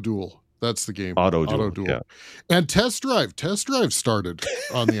 Auto Duel, that's the game. Auto Duel. Yeah. And Test Drive. Test Drive started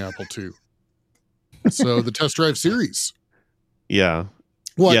on the Apple II. So the Test Drive series. Yeah.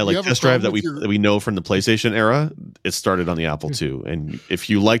 What, yeah, like Test Drive that we know from the PlayStation era, it started on the Apple II. And if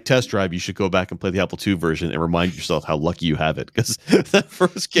you like Test Drive, you should go back and play the Apple II version and remind yourself how lucky you have it, because that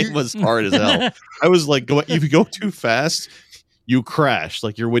first game was hard as hell. I was like, if you go too fast, you crash,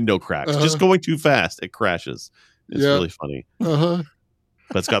 like your window cracks. Just going too fast, it crashes. It's really funny. But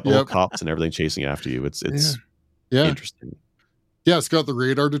it's got the little cops and everything chasing after you. It's interesting. Yeah, it's got the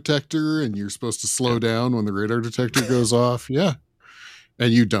radar detector, and you're supposed to slow down when the radar detector goes off. Yeah.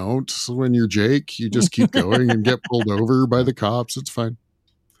 And you don't. So when you're Jake, you just keep going and get pulled over by the cops. It's fine.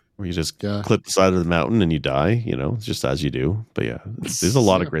 Or you just clip the side of the mountain and you die, it's just as you do. But yeah, there's a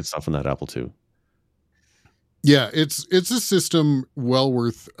lot of great stuff in that Apple II. Yeah, it's a system well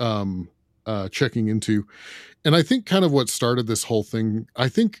worth checking into. And I think kind of what started this whole thing, I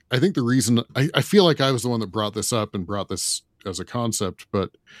think the reason, I feel like I was the one that brought this up and brought this as a concept,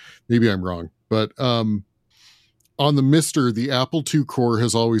 but maybe I'm wrong. But on the MiSTer, the Apple II core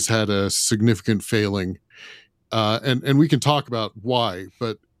has always had a significant failing. And we can talk about why,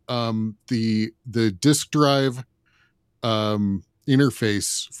 but the disk drive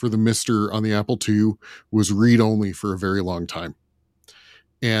interface for the MiSTer on the Apple II was read-only for a very long time.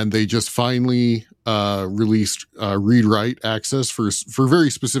 And they just finally released read-write access for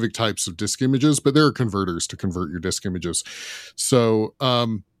very specific types of disk images, but there are converters to convert your disk images. So,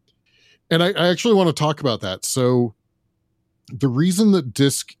 and I actually want to talk about that. So the reason that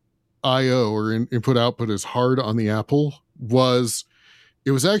disk IO or input output is hard on the Apple was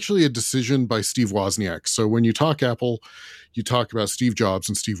actually a decision by Steve Wozniak. So when you talk Apple, you talk about Steve Jobs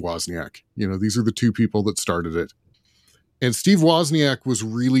and Steve Wozniak. These are the two people that started it. And Steve Wozniak was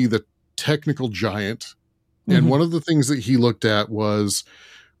really the technical giant. And one of the things that he looked at was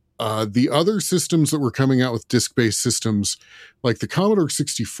the other systems that were coming out with disk-based systems, like the Commodore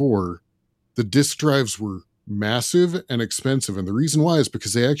 64, the disk drives were massive and expensive. And the reason why is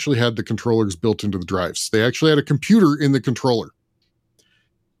because they actually had the controllers built into the drives. They actually had a computer in the controller.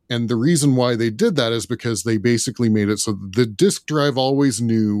 And the reason why they did that is because they basically made it so the disk drive always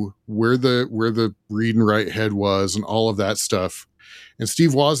knew where the read and write head was and all of that stuff. And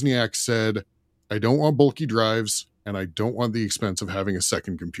Steve Wozniak said, I don't want bulky drives and I don't want the expense of having a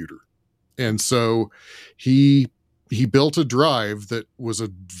second computer. And so he built a drive that was a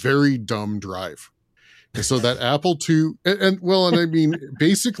very dumb drive. And so that Apple II, and I mean,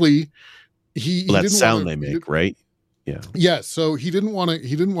 basically he that didn't sound they make, right? Yeah. So he didn't want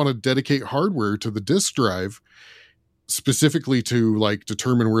to dedicate hardware to the disk drive specifically to like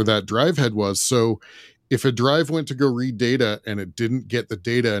determine where that drive head was. So if a drive went to go read data and it didn't get the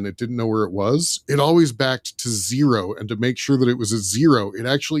data and it didn't know where it was, it always backed to 0. And to make sure that it was at 0, it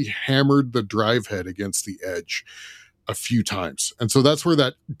actually hammered the drive head against the edge a few times. And so that's where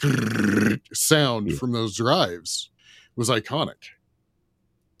that sound from those drives was iconic.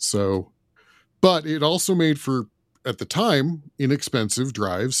 So, but it also made for, at the time, inexpensive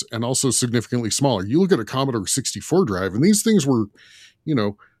drives and also significantly smaller. You look at a Commodore 64 drive and these things were,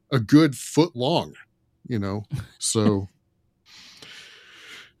 a good foot long, so,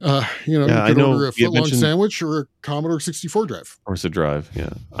 you could order a foot long sandwich or a Commodore 64 drive. Or it's a drive.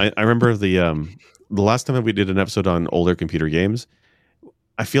 Yeah. I remember the last time that we did an episode on older computer games,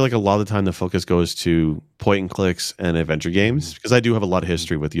 I feel like a lot of the time the focus goes to point and clicks and adventure games because I do have a lot of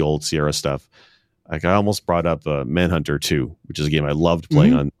history with the old Sierra stuff. Like I almost brought up Manhunter 2, which is a game I loved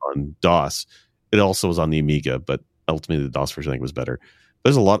playing on DOS. It also was on the Amiga, but ultimately the DOS version I think was better.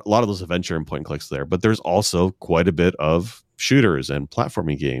 There's a lot of those adventure and point and clicks there, but there's also quite a bit of shooters and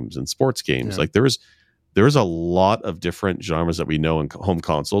platforming games and sports games. Like there was a lot of different genres that we know in home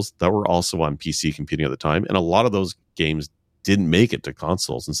consoles that were also on PC computing at the time, and a lot of those games didn't make it to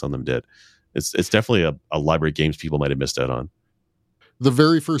consoles, and some of them did. It's definitely a library of games people might have missed out on. The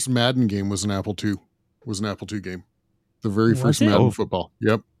very first Madden game was an Apple II. Game. The very first Madden football.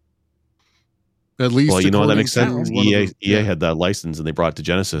 Yep. At least, well, that makes sense. EA had that license, and they brought it to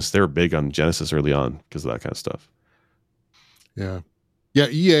Genesis. They were big on Genesis early on because of that kind of stuff. Yeah.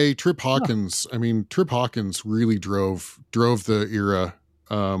 EA, Trip Hawkins. I mean, Trip Hawkins really drove the era.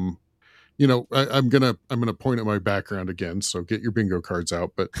 I'm gonna point at my background again, so get your bingo cards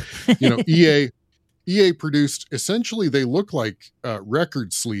out. But EA produced, essentially they look like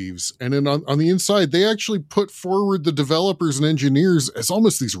record sleeves, and then on the inside they actually put forward the developers and engineers as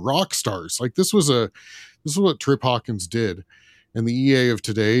almost these rock stars. Like this is what Trip Hawkins did. And the EA of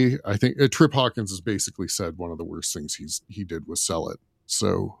today, I think Trip Hawkins has basically said one of the worst things he did was sell it.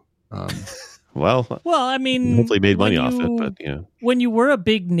 So well, I mean, hopefully made money off it, but when you were a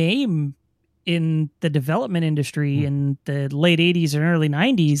big name in the development industry in the late 80s and early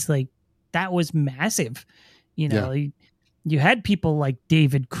 90s, like that was massive. You had people like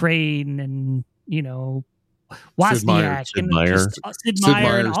David Crane and Wozniak Sid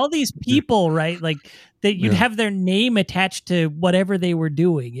Meier and all these people, right? Like that you'd have their name attached to whatever they were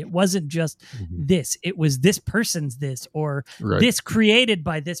doing. It wasn't just this, it was this person's this, or this created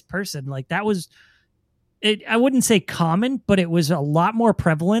by this person. Like that was it. I wouldn't say common, but it was a lot more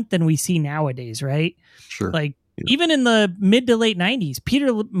prevalent than we see nowadays. Right. Sure. Like even in the mid to late 90s,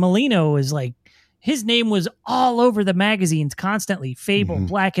 Peter Molino is like, his name was all over the magazines constantly. Fable,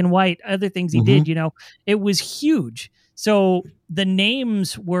 Black and White, other things he did, it was huge. So the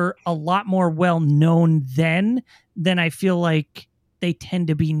names were a lot more well known then than I feel like they tend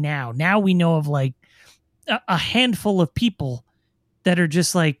to be now. Now we know of like a handful of people that are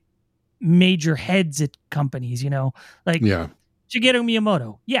just like major heads at companies, like Shigeru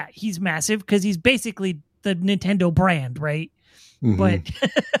Miyamoto. Yeah, he's massive because he's basically the Nintendo brand, right? But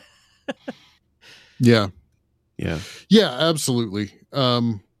yeah, absolutely.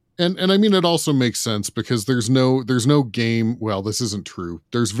 And I mean, it also makes sense because there's no game. Well, this isn't true.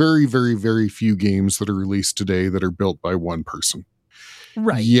 There's very, very, very few games that are released today that are built by one person.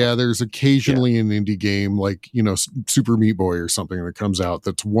 Right. Yeah. There's occasionally an indie game like, Super Meat Boy or something that comes out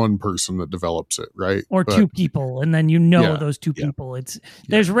that's one person that develops it. Right. Or two people. And then, those two people,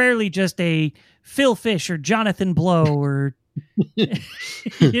 there's rarely just a Phil Fish or Jonathan Blow or,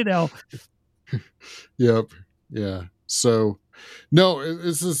 Yep. Yeah. So, No,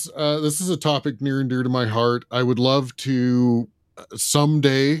 this is a topic near and dear to my heart. I would love to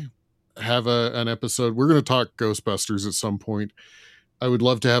someday have an episode. We're going to talk Ghostbusters at some point. I would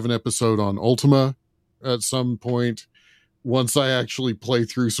love to have an episode on Ultima at some point. Once I actually play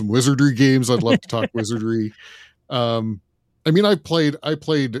through some Wizardry games, I'd love to talk Wizardry. I mean, I played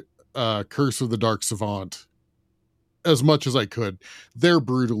Curse of the Dark Savant as much as I could. They're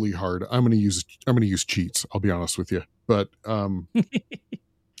brutally hard. I'm going to use cheats. I'll be honest with you. But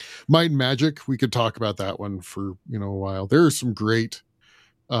Might and Magic, we could talk about that one for a while. There are some great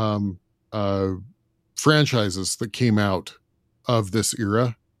franchises that came out of this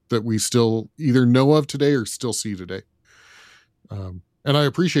era that we still either know of today or still see today. And I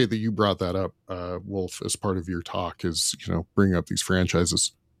appreciate that you brought that up, Wolf, as part of your talk, is bring up these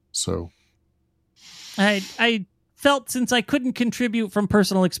franchises. So I felt, since I couldn't contribute from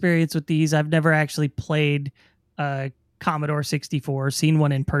personal experience with these, I've never actually played Commodore 64, seen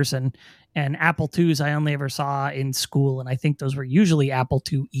one in person, and Apple IIs I only ever saw in school, and I think those were usually Apple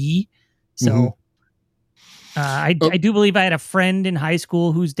IIe. So I do believe I had a friend in high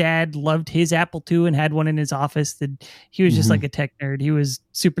school whose dad loved his Apple II and had one in his office. That he was just like a tech nerd. He was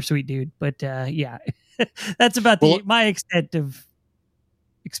super sweet dude. But yeah, that's about my extent of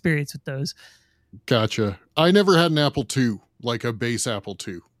experience with those. Gotcha. I never had an Apple II, like a base Apple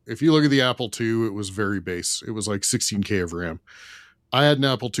II. If you look at the Apple II, it was very base. It was like 16K of RAM. I had an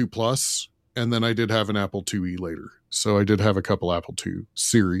Apple II Plus, and then I did have an Apple IIe later. So I did have a couple Apple II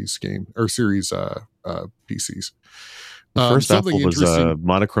series PCs. The first Apple was a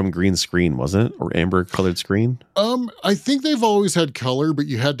monochrome green screen, wasn't it? Or amber colored screen? I think they've always had color, but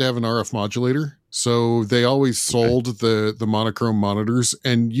you had to have an RF modulator. So they always sold the monochrome monitors,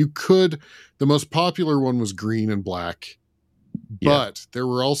 and you could, the most popular one was green and black, but there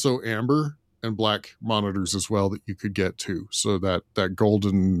were also amber and black monitors as well that you could get too. So that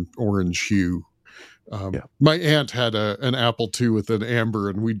golden orange hue. My aunt had an Apple II with an amber,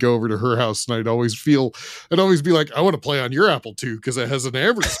 and we'd go over to her house, and I'd always be like, I want to play on your Apple II because it has an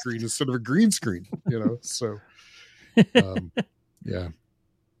amber screen instead of a green screen, so yeah.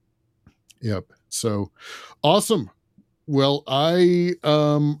 Yep. So awesome. Well, I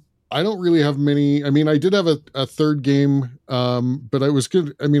don't really have many. I mean, I did have a third game, but I was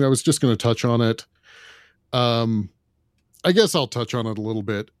good. I mean, I was just going to touch on it. I guess I'll touch on it a little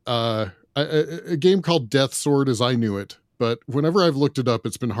bit. A game called Death Sword as I knew it, but whenever I've looked it up,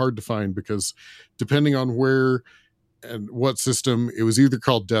 it's been hard to find because depending on where and what system, it was either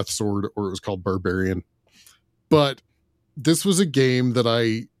called Death Sword or it was called Barbarian. But this was a game that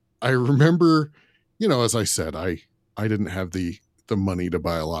I remember, as I said, I didn't have the money to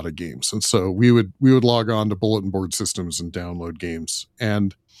buy a lot of games. And so we would log on to bulletin board systems and download games.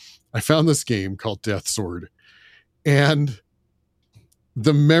 And I found this game called Death Sword. And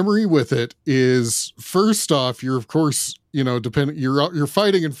the memory with it is, first off, you're of course, you're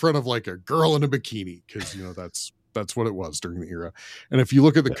fighting in front of like a girl in a bikini because, that's what it was during the era. And if you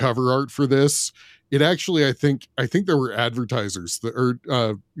look at the cover art for this, it actually, I think there were advertisers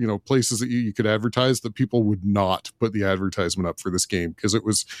places that you could advertise that people would not put the advertisement up for this game because it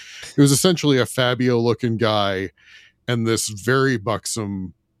was essentially a Fabio looking guy and this very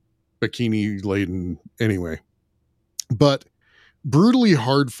buxom bikini laden anyway. But brutally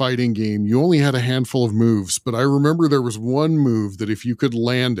hard fighting game. You only had a handful of moves, but I remember there was one move that if you could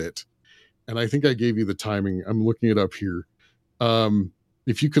land it, and I think I gave you the timing. I'm looking it up here.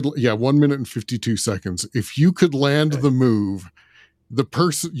 If you could, 1 minute and 52 seconds. If you could land the move,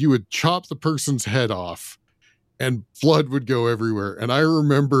 you would chop the person's head off and blood would go everywhere. And I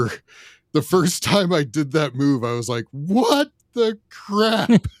remember the first time I did that move, I was like, what the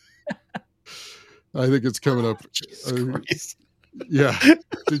crap? I think it's coming up. Yeah.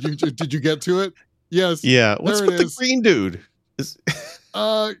 Did you get to it? Yes. Yeah. What's with the green dude?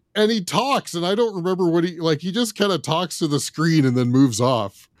 And he talks, and I don't remember what he just kind of talks to the screen and then moves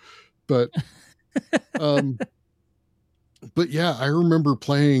off. But but yeah, I remember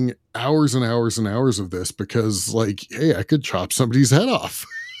playing hours and hours and hours of this because hey, I could chop somebody's head off.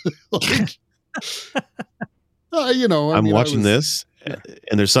 I'm watching this. Yeah.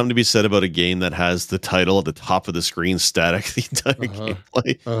 And there's something to be said about a game that has the title at the top of the screen static the entire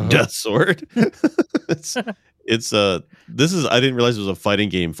gameplay. Death Sword. I didn't realize it was a fighting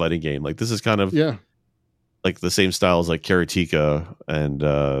game. Like this is kind of like the same style as like Karateka and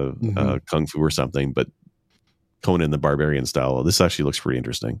Kung Fu or something, but Conan the Barbarian style. This actually looks pretty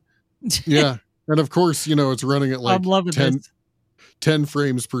interesting. Yeah. And of course, it's running at like 10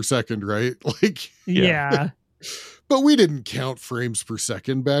 frames per second, right? Yeah. But we didn't count frames per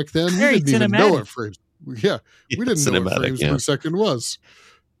second back then. We didn't even know what frames. Yeah, we didn't know what frames per second was.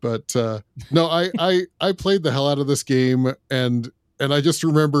 But no, I played the hell out of this game, and I just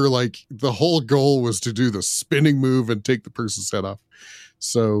remember like the whole goal was to do the spinning move and take the person's head off.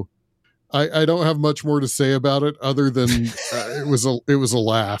 So I don't have much more to say about it other than it was a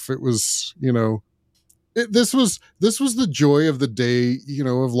laugh. It was, you know, this was the joy of the day, you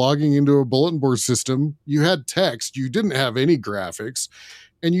know, of logging into a bulletin board system. You had text, you didn't have any graphics,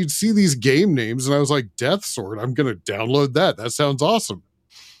 and you'd see these game names, and I was like, Death Sword, I'm going to download that. That sounds awesome.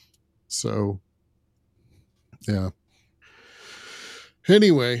 So, yeah.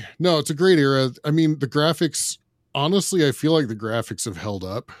 Anyway, no, it's a great era. I mean, the graphics, honestly, I feel like the graphics have held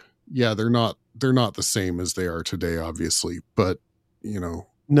up. Yeah, they're not the same as they are today, obviously, but you know.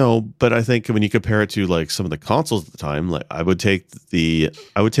 No, but I think when you compare it to like some of the consoles at the time, like I would take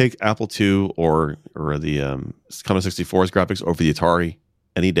Apple II or the Commodore 64's graphics over the Atari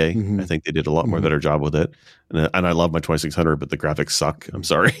any day. Mm-hmm. I think they did a lot more better job with it, and I love my 2600, but the graphics suck. I'm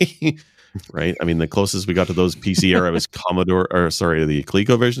sorry. Right? I mean, the closest we got to those PC era was the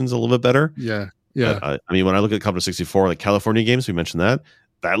Coleco version's a little bit better. Yeah. I mean, when I look at Commodore 64, like California games, we mentioned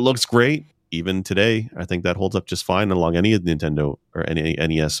that looks great. Even today, I think that holds up just fine along any Nintendo or any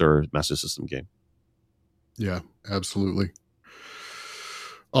NES or Master System game. Yeah, absolutely.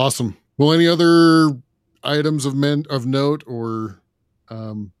 Awesome. Well, any other items of note, or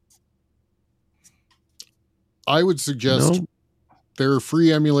I would suggest there are free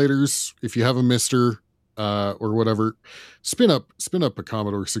emulators if you have a Mister or whatever. Spin up a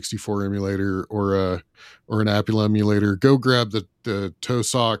Commodore 64 emulator or an Apple emulator. Go grab the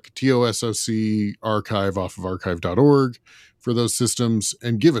TOSOC archive off of archive.org for those systems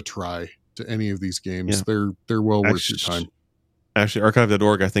and give a try to any of these games. Yeah. They're well worth your time. Actually,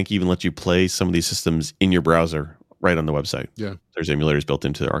 archive.org I think even lets you play some of these systems in your browser right on the website. Yeah. There's emulators built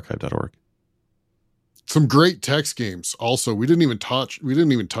into archive.org. Some great text games. Also, we didn't even touch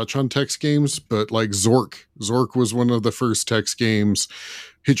on text games, but like Zork was one of the first text games.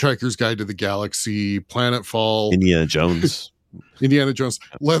 Hitchhiker's Guide to the Galaxy, Planetfall, Indiana Jones,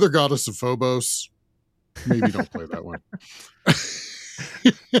 Leather Goddess of Phobos. Maybe don't play that one.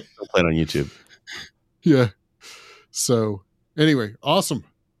 Don't play it on YouTube. Yeah. So anyway, awesome.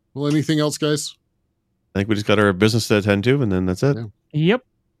 Well, anything else, guys? I think we just got our business to attend to, and then that's it. Yeah. Yep.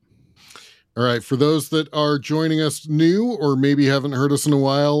 All right. For those that are joining us new or maybe haven't heard us in a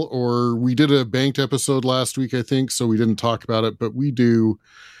while, or we did a banked episode last week, I think, so we didn't talk about it, but we do.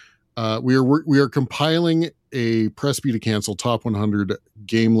 We are compiling a Press B to Cancel Top 100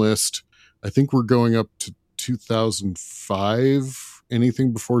 game list. I think we're going up to 2005.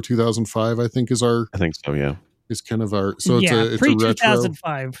 Anything before 2005, I think, is our. I think so. Yeah. Is kind of our. So it's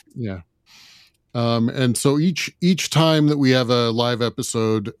pre-2005. Yeah. And so each time that we have a live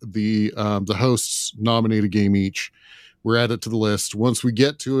episode, the hosts nominate a game each. We'll add it to the list. Once we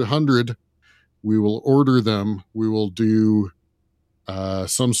get to 100, we will order them. We will do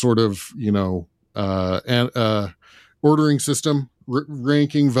some sort of ordering system,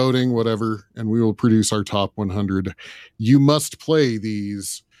 ranking, voting, whatever, and we will produce our top 100. You must play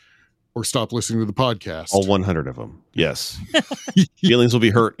these or stop listening to the podcast. All 100 of them. Yes. Feelings will be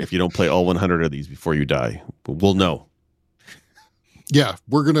hurt if you don't play all 100 of these before you die. But we'll know. Yeah,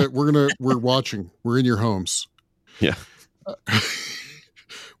 we're watching. We're in your homes. Yeah.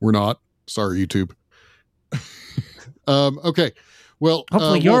 We're not. Sorry, YouTube. Okay. Well,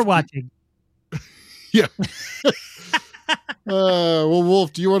 hopefully you're watching. Yeah. Well,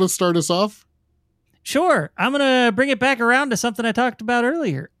 Wolf, do you want to start us off? Sure. I'm going to bring it back around to something I talked about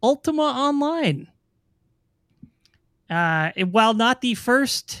earlier. Ultima Online. While not the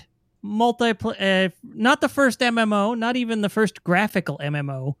first not the first MMO, not even the first graphical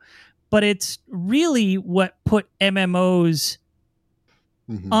MMO, but it's really what put MMOs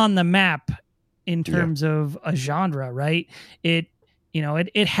on the map in terms of a genre, right? It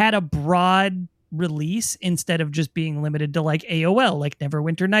had a broad release instead of just being limited to like AOL, like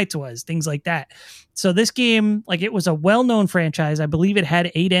Neverwinter Nights was, things like that. So this game, like, it was a well-known franchise. I believe it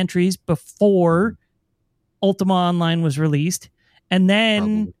had 8 entries before Ultima Online was released. And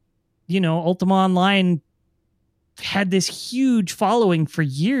then, Ultima Online had this huge following for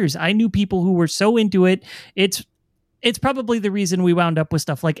years. I knew people who were so into it. It's probably the reason we wound up with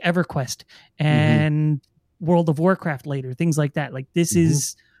stuff like EverQuest and World of Warcraft later, things like that. Like, this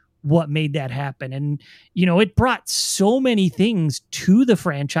is what made that happen. And, it brought so many things to the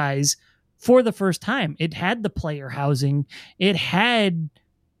franchise for the first time. It had the player housing. It had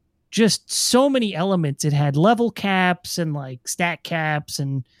just so many elements. It had level caps and like stat caps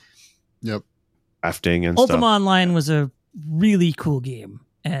and crafting and Ultima Online was a really cool game.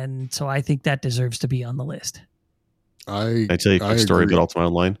 And so I think that deserves to be on the list. Can I tell you a quick story about Ultima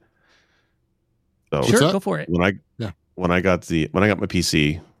Online? So sure, go for it. When I got my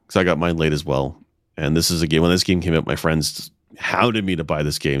PC, because I got mine late as well, and this is a game. When this game came out, my friends hounded me to buy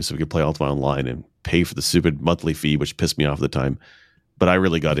this game so we could play Ultima Online and pay for the stupid monthly fee, which pissed me off at the time. But I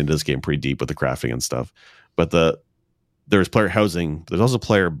really got into this game pretty deep with the crafting and stuff. But there's player housing. There's also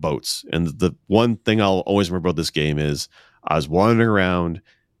player boats. And the one thing I'll always remember about this game is I was wandering around,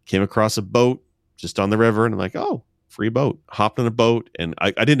 came across a boat just on the river, and I'm like, oh, free boat. Hopped on a boat, and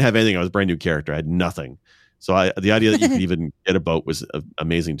I didn't have anything. I was a brand new character. I had nothing. So the idea that you could even get a boat was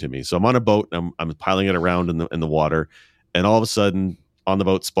amazing to me. So I'm on a boat, and I'm piling it around in the water, and all of a sudden on the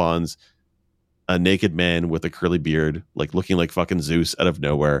boat spawns a naked man with a curly beard, like looking like fucking Zeus out of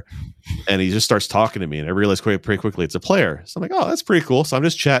nowhere. And he just starts talking to me. And I realized pretty quickly it's a player. So I'm like, oh, that's pretty cool. So I'm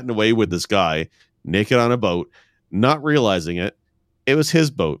just chatting away with this guy naked on a boat, not realizing it. It was his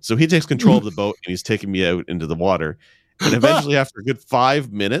boat. So he takes control of the boat and he's taking me out into the water. And eventually, after a good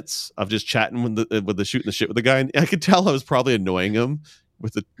 5 minutes of just chatting with the shooting the shit with the guy, and I could tell I was probably annoying him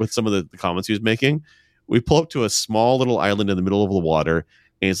with some of the comments he was making. We pull up to a small little island in the middle of the water,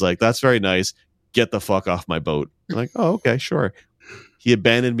 and he's like, "That's very nice. Get the fuck off my boat." I'm like, "Oh, okay, sure." He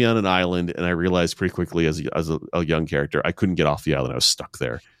abandoned me on an island, and I realized pretty quickly as a young character, I couldn't get off the island. I was stuck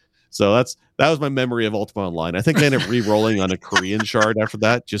there. So that was my memory of Ultima Online. I think I ended up re-rolling on a Korean shard after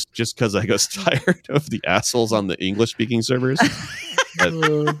that, just because I got tired of the assholes on the English-speaking servers.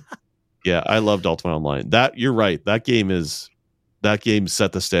 But, yeah, I loved Ultima Online. You're right. That game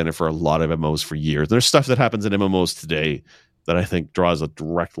set the standard for a lot of MMOs for years. There's stuff that happens in MMOs today that I think draws a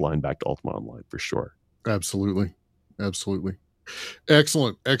direct line back to Ultima Online for sure. Absolutely.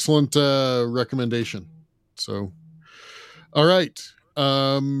 Excellent recommendation. So, all right.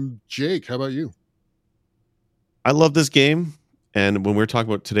 Jake, how about you? I love this game, and when we were talking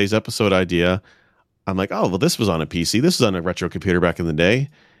about today's episode idea, I'm like, oh, well, this was on a PC. This was on a retro computer back in the day,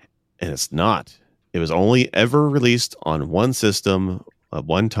 and it's not. It was only ever released on one system at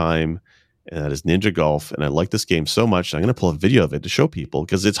one time, and that is Ninja Golf. And I like this game so much, I'm going to pull a video of it to show people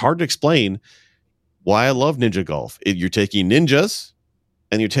because it's hard to explain why I love Ninja Golf. You're taking ninjas,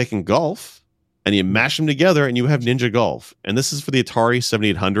 and you're taking golf, and you mash them together and you have Ninja Golf. And this is for the Atari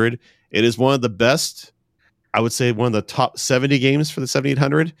 7800. It is one of the best, I would say one of the top 70 games for the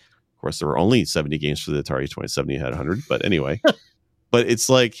 7800. Of course, there were only 70 games for the Atari 7800, but anyway. But it's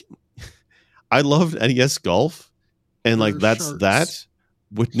like, I loved NES Golf, and like that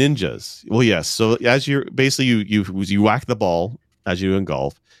with ninjas. Well, yes. So as you're basically, you whack the ball as you in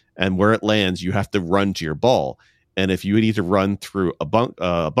golf, and where it lands, you have to run to your ball. And if you need to run through a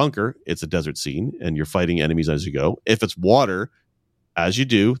bunker, it's a desert scene, and you're fighting enemies as you go. If it's water, as you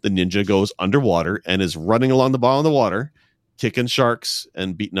do, the ninja goes underwater and is running along the bottom of the water, kicking sharks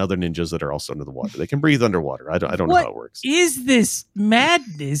and beating other ninjas that are also under the water. They can breathe underwater. I don't know how it works. Is this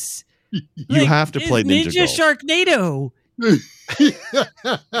madness? You have to play Ninja Sharknado.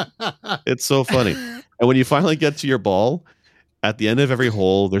 It's so funny. And when you finally get to your ball, at the end of every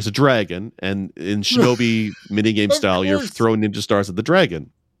hole, there's a dragon, and in Shinobi minigame style, you're throwing ninja stars at the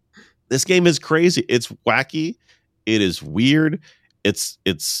dragon. This game is crazy. It's wacky. It is weird. It's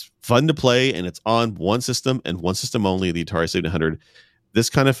fun to play, and it's on one system and one system only, the Atari 7800.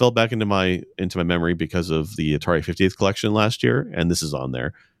 This kind of fell back into my memory because of the Atari 50th collection last year, and this is on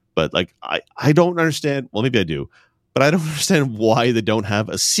there. But like, I don't understand. Well, maybe I do, but I don't understand why they don't have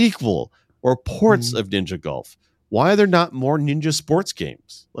a sequel or ports of Ninja Golf. Why are there not more ninja sports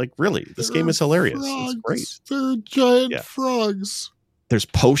games? Like, really, this game is hilarious. Frogs. It's great. They're giant frogs. There's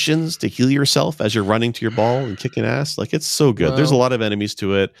potions to heal yourself as you're running to your ball and kicking ass. Like, it's so good. Wow. There's a lot of enemies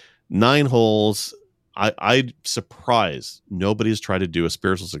to it. 9 holes. I'm surprised nobody's tried to do a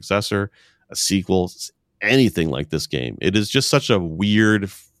spiritual successor, a sequel, anything like this game. It is just such a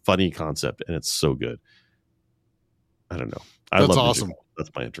weird, funny concept, and it's so good. I don't know. That's awesome.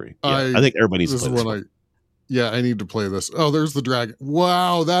 That's my entry. Yeah, I think everybody needs to play this one. I need to play this. Oh, there's the dragon.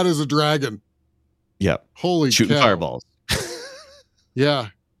 Wow, that is a dragon. Yeah. Holy shooting cow. Fireballs. Yeah.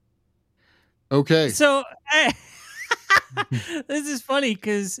 Okay. So this is funny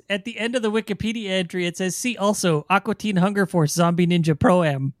because at the end of the Wikipedia entry, it says, see also Aqua Teen Hunger Force Zombie Ninja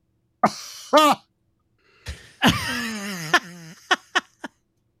Pro-Am.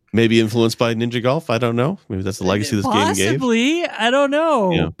 Maybe influenced by Ninja Golf. I don't know. Maybe that's the legacy this game gave. Possibly. I don't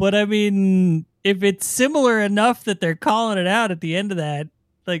know. Yeah. But I mean, if it's similar enough that they're calling it out at the end of that,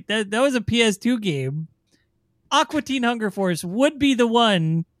 like that was a PS2 game. Aqua Teen Hunger Force would be the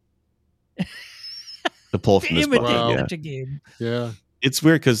one to pull from this imitate such a game. Yeah. It's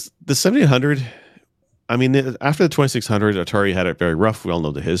weird because the 7800, I mean, after the 2600, Atari had it very rough. We all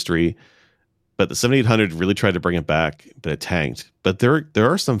know the history. But the 7800 really tried to bring it back, but it tanked. But there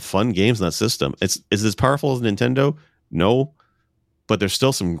are some fun games in that system. Is as powerful as Nintendo? No, but there's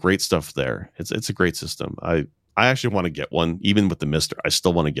still some great stuff there. It's a great system. I actually want to get one, even with the Mister. I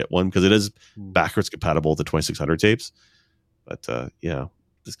still want to get one because it is backwards compatible with the 2600 tapes. But yeah,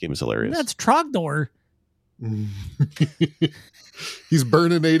 this game is hilarious. That's Trogdor. He's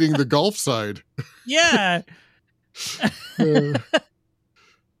burninating the golf side. Yeah.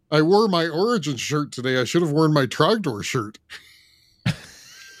 I wore my Origin shirt today. I should have worn my Trogdor shirt.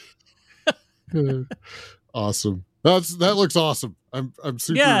 Awesome. That looks awesome. I'm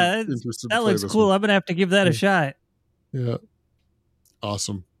super interested. That looks cool. One. I'm gonna have to give that a shot. Yeah.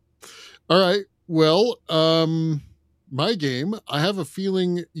 Awesome. All right. Well, my game, I have a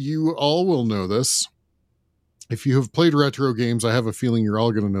feeling you all will know this. If you have played retro games, I have a feeling you're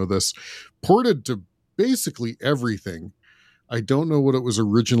all going to know this. Ported to basically everything. I don't know what it was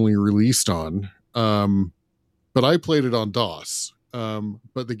originally released on, but I played it on DOS.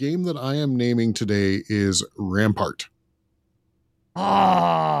 But the game that I am naming today is Rampart.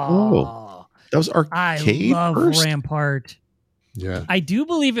 Oh, that was arcade. I love first? Rampart. Yeah, I do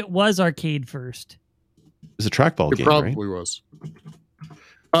believe it was arcade first. It's a trackball game. It probably was.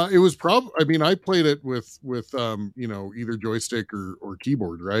 It was probably. I mean, I played it with either joystick or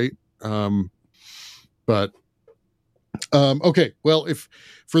keyboard, right? But okay. Well, if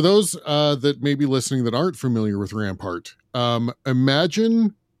for those that may be listening that aren't familiar with Rampart,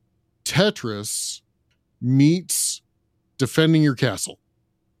 imagine Tetris meets defending your castle.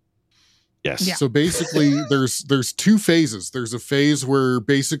 Yes. Yeah. So basically there's two phases. There's a phase where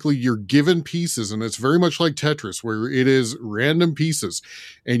basically you're given pieces, and it's very much like Tetris, where it is random pieces,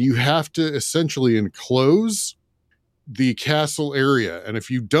 and you have to essentially enclose the castle area. And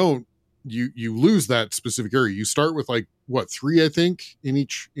if you don't, you lose that specific area. You start with 3, I think, in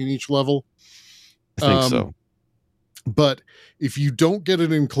each level. I think so. But if you don't get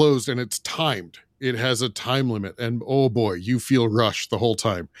it enclosed and it's timed, it has a time limit, and oh boy, you feel rushed the whole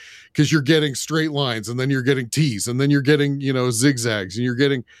time because you're getting straight lines, and then you're getting T's, and then you're getting, zigzags,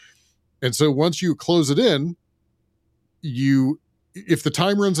 and so once you close it in, if the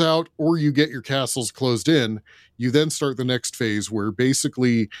time runs out or you get your castles closed in, you then start the next phase where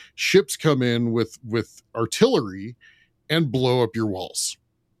basically ships come in with artillery and blow up your walls.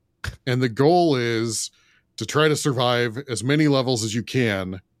 And the goal is to try to survive as many levels as you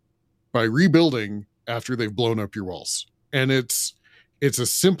can by rebuilding after they've blown up your walls. And it's a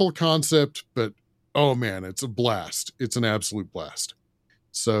simple concept, but oh man, it's a blast. It's an absolute blast.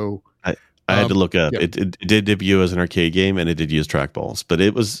 So I had to look up. Yeah. It did debut as an arcade game, and it did use trackballs, but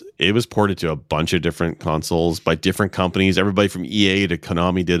it was ported to a bunch of different consoles by different companies. Everybody from EA to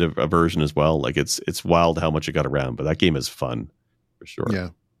Konami did a version as well. Like it's wild how much it got around, but that game is fun for sure.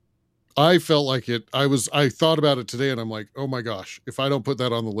 Yeah. I felt like it. I thought about it today, and I'm like, oh my gosh, if I don't put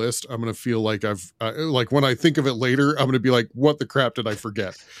that on the list, I'm going to feel like when I think of it later, I'm going to be like, what the crap did I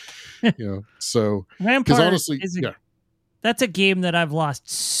forget? So Rampart honestly, that's a game that I've lost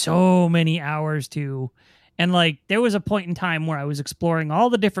so many hours to. And there was a point in time where I was exploring all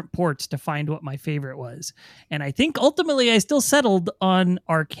the different ports to find what my favorite was. And I think ultimately I still settled on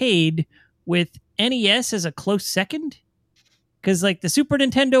arcade with NES as a close second. Because the Super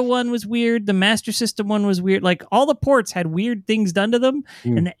Nintendo one was weird, the Master System one was weird. All the ports had weird things done to them,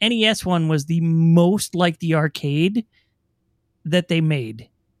 and the NES one was the most like the arcade that they made,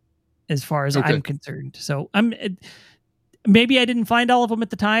 as far as I'm concerned. So maybe I didn't find all of them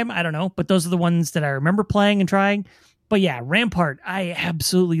at the time. I don't know, but those are the ones that I remember playing and trying. But yeah, Rampart, I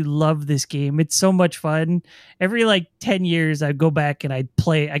absolutely love this game. It's so much fun. Every 10 years, I'd go back and I'd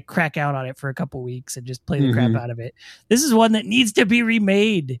crack out on it for a couple weeks and just play the crap out of it. This is one that needs to be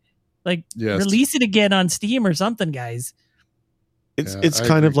remade. Release it again on Steam or something, guys. It's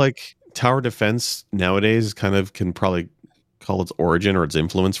kind of like Tower Defense nowadays can probably call its origin or its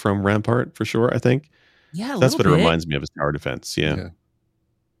influence from Rampart for sure, I think. Yeah, that's what it reminds me of, is Tower Defense.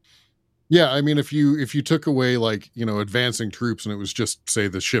 Yeah, I mean, if you took away advancing troops and it was just, say,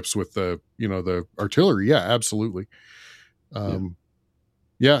 the ships with the the artillery, yeah, absolutely.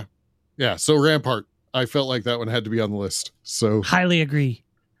 Yeah. So Rampart, I felt like that one had to be on the list. So highly agree.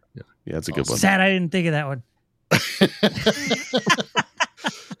 Yeah, it's a good one. Sad I didn't think of that one.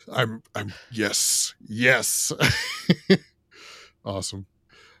 I'm yes. Awesome.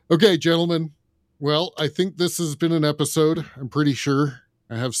 Okay, gentlemen. Well, I think this has been an episode. I'm pretty sure.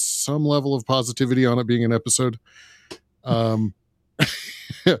 I have some level of positivity on it being an episode. I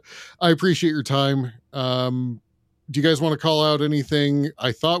appreciate your time. do you guys want to call out anything?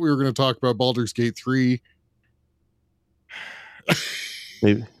 I thought we were going to talk about Baldur's Gate 3.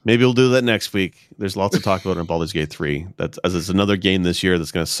 Maybe we'll do that next week. There's lots to talk about in Baldur's Gate 3. That's as it's another game this year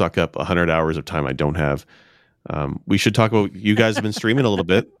that's going to suck up 100 hours of time I don't have. We should talk about, you guys have been streaming a little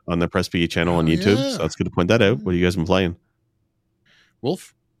bit on the Press PE channel on YouTube, so that's good to point that out. What have you guys been playing?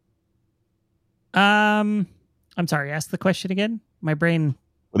 Wolf? I'm sorry, ask the question again. My brain.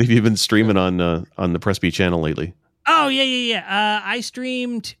 What have you been streaming on the Press PE channel lately? Oh, yeah. I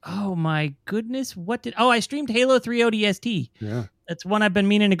streamed, oh my goodness, I streamed Halo 3 ODST. Yeah. That's one I've been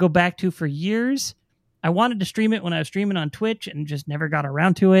meaning to go back to for years. I wanted to stream it when I was streaming on Twitch and just never got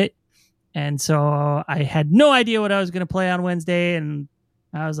around to it. And so I had no idea what I was going to play on Wednesday. And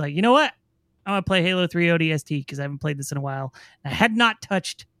I was like, you know what? I'm going to play Halo 3 ODST because I haven't played this in a while. I had not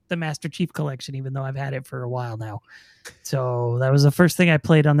touched the Master Chief Collection, even though I've had it for a while now. So that was the first thing I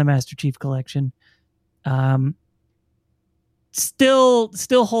played on the Master Chief Collection. Still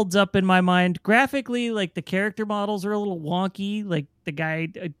holds up in my mind. Graphically, like the character models are a little wonky. Like the guy,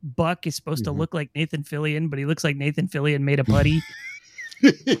 Buck, is supposed to look like Nathan Fillion, but he looks like Nathan Fillion made a putty.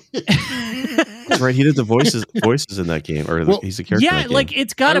 Right, he did the voices in that game, or he's a character. Yeah, like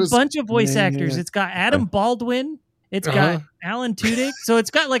it's got a bunch of voice actors. It's got Adam Baldwin. It's got Alan Tudyk. So it's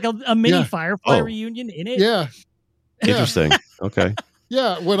got like a mini Firefly reunion in it. Yeah. Interesting. Okay.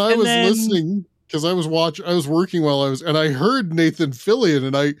 Yeah, when I was listening, because I was working while and I heard Nathan Fillion,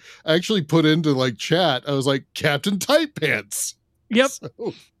 and I actually put into like chat, I was like, Captain Tight Pants. Yep.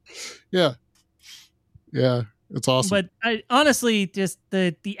 So, yeah. It's awesome. But I honestly, just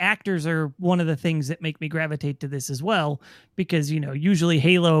the actors are one of the things that make me gravitate to this as well, because, usually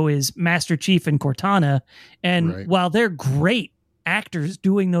Halo is Master Chief and Cortana. And while they're great actors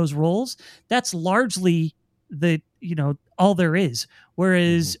doing those roles, that's largely all there is.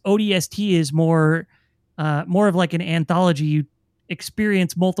 Whereas ODST is more of like an anthology. You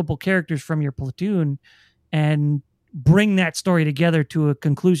experience multiple characters from your platoon and bring that story together to a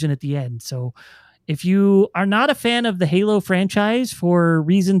conclusion at the end. So if you are not a fan of the Halo franchise for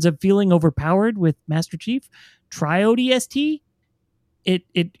reasons of feeling overpowered with Master Chief, try ODST.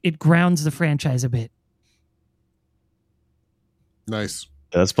 It grounds the franchise a bit. Nice.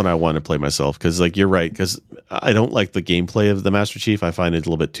 That's when I want to play myself, because like you're right, because I don't like the gameplay of the Master Chief. I find it a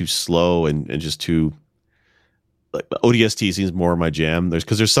little bit too slow and just too, like, ODST seems more my jam.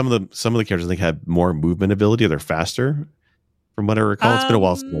 There's some of the characters I think have more movement ability, or they're faster. From what I recall, it's been a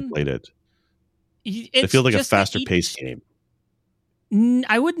while since I played it. It feels like a faster paced game.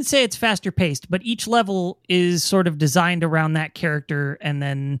 I wouldn't say it's faster paced, but each level is sort of designed around that character, and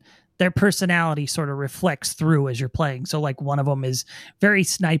then their personality sort of reflects through as you're playing. So like one of them is very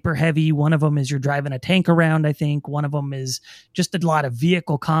sniper heavy. One of them is you're driving a tank around, I think. One of them is just a lot of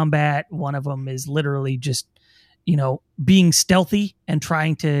vehicle combat. One of them is literally just, being stealthy and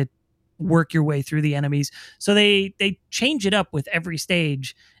trying to work your way through the enemies. So they change it up with every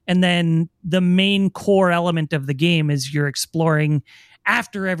stage. And then the main core element of the game is you're exploring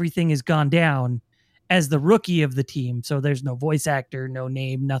after everything has gone down as the rookie of the team. So there's no voice actor, no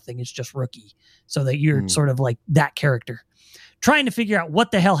name, nothing. It's just rookie. So that you're sort of like that character trying to figure out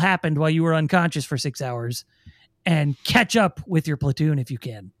what the hell happened while you were unconscious for 6 hours and catch up with your platoon if you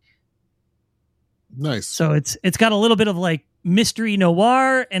can. Nice. So it's got a little bit of like mystery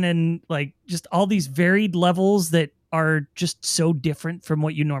noir, and then like just all these varied levels that are just so different from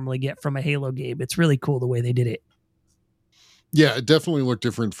what you normally get from a Halo game. It's really cool the way they did it. Yeah, it definitely looked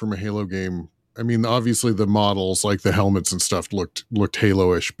different from a Halo game. I mean, obviously the models, like the helmets and stuff, looked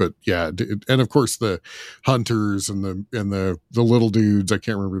Halo-ish, but yeah, and of course the hunters and the little dudes, I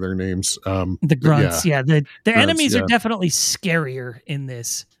can't remember their names. The grunts, yeah. The grunts, enemies are definitely scarier in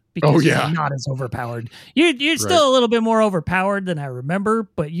this because you're not as overpowered. You're still a little bit more overpowered than I remember,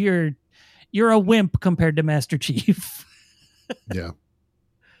 but you're a wimp compared to Master Chief. Yeah.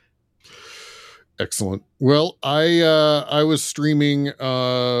 Excellent. Well, I was streaming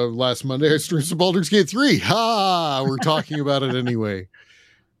last Monday. I streamed some Baldur's Gate 3. We're talking about it anyway.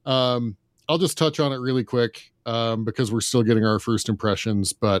 I'll just touch on it really quick because we're still getting our first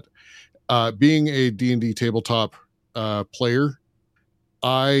impressions. But being a D&D tabletop player,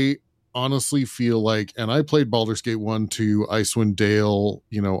 I honestly feel like, and I played Baldur's Gate 1, 2, Icewind Dale,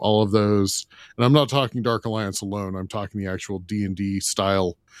 all of those. And I'm not talking Dark Alliance alone. I'm talking the actual D&D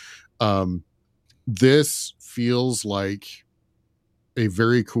style. This feels like a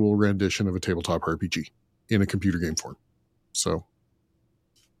very cool rendition of a tabletop RPG in a computer game form. So,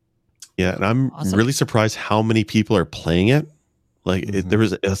 yeah, and I'm really surprised how many people are playing it. Like there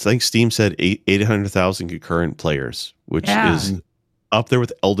was, I think Steam said 800,000 concurrent players, which is up there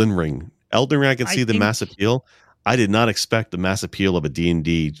with Elden Ring. Elden Ring, I can see the mass appeal. I did not expect the mass appeal of a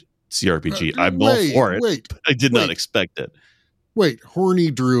D&D CRPG. I'm all for it. Wait, I did not expect it. Wait,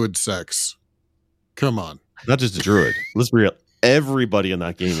 horny druid sex. Come on. Not just a druid. Let's be real. Everybody in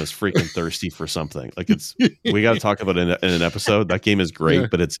that game is freaking thirsty for something. Like we got to talk about it in an episode. That game is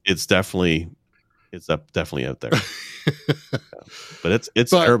great, but it's definitely out there. But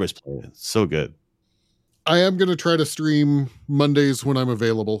everybody's playing it. It's so good. I am going to try to stream Mondays when I'm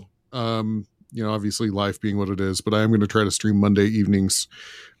available. Obviously life being what it is, but I am going to try to stream Monday evenings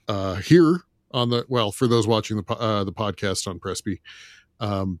here on for those watching the podcast on Pressby.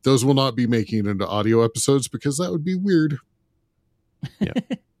 Those will not be making it into audio episodes because that would be weird. Yeah.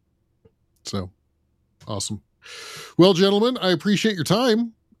 So awesome. Well, gentlemen, I appreciate your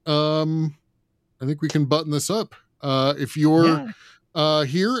time. I think we can button this up. If you're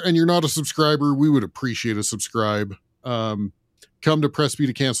here and you're not a subscriber, we would appreciate a subscribe. Come to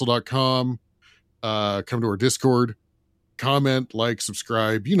pressbtocancel.com. Come to our Discord, comment, like,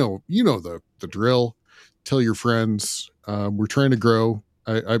 subscribe. You know the drill. Tell your friends. We're trying to grow.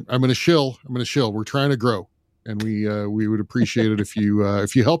 I'm gonna shill. We're trying to grow, and we would appreciate it if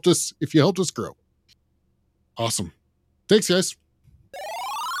you helped us grow. Awesome. Thanks, guys.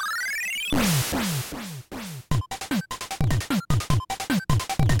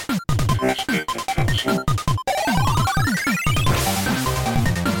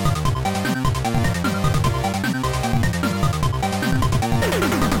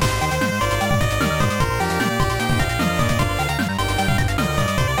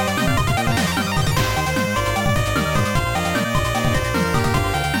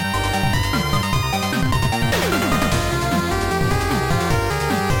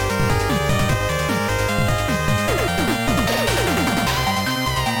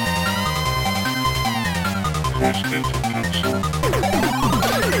 C64.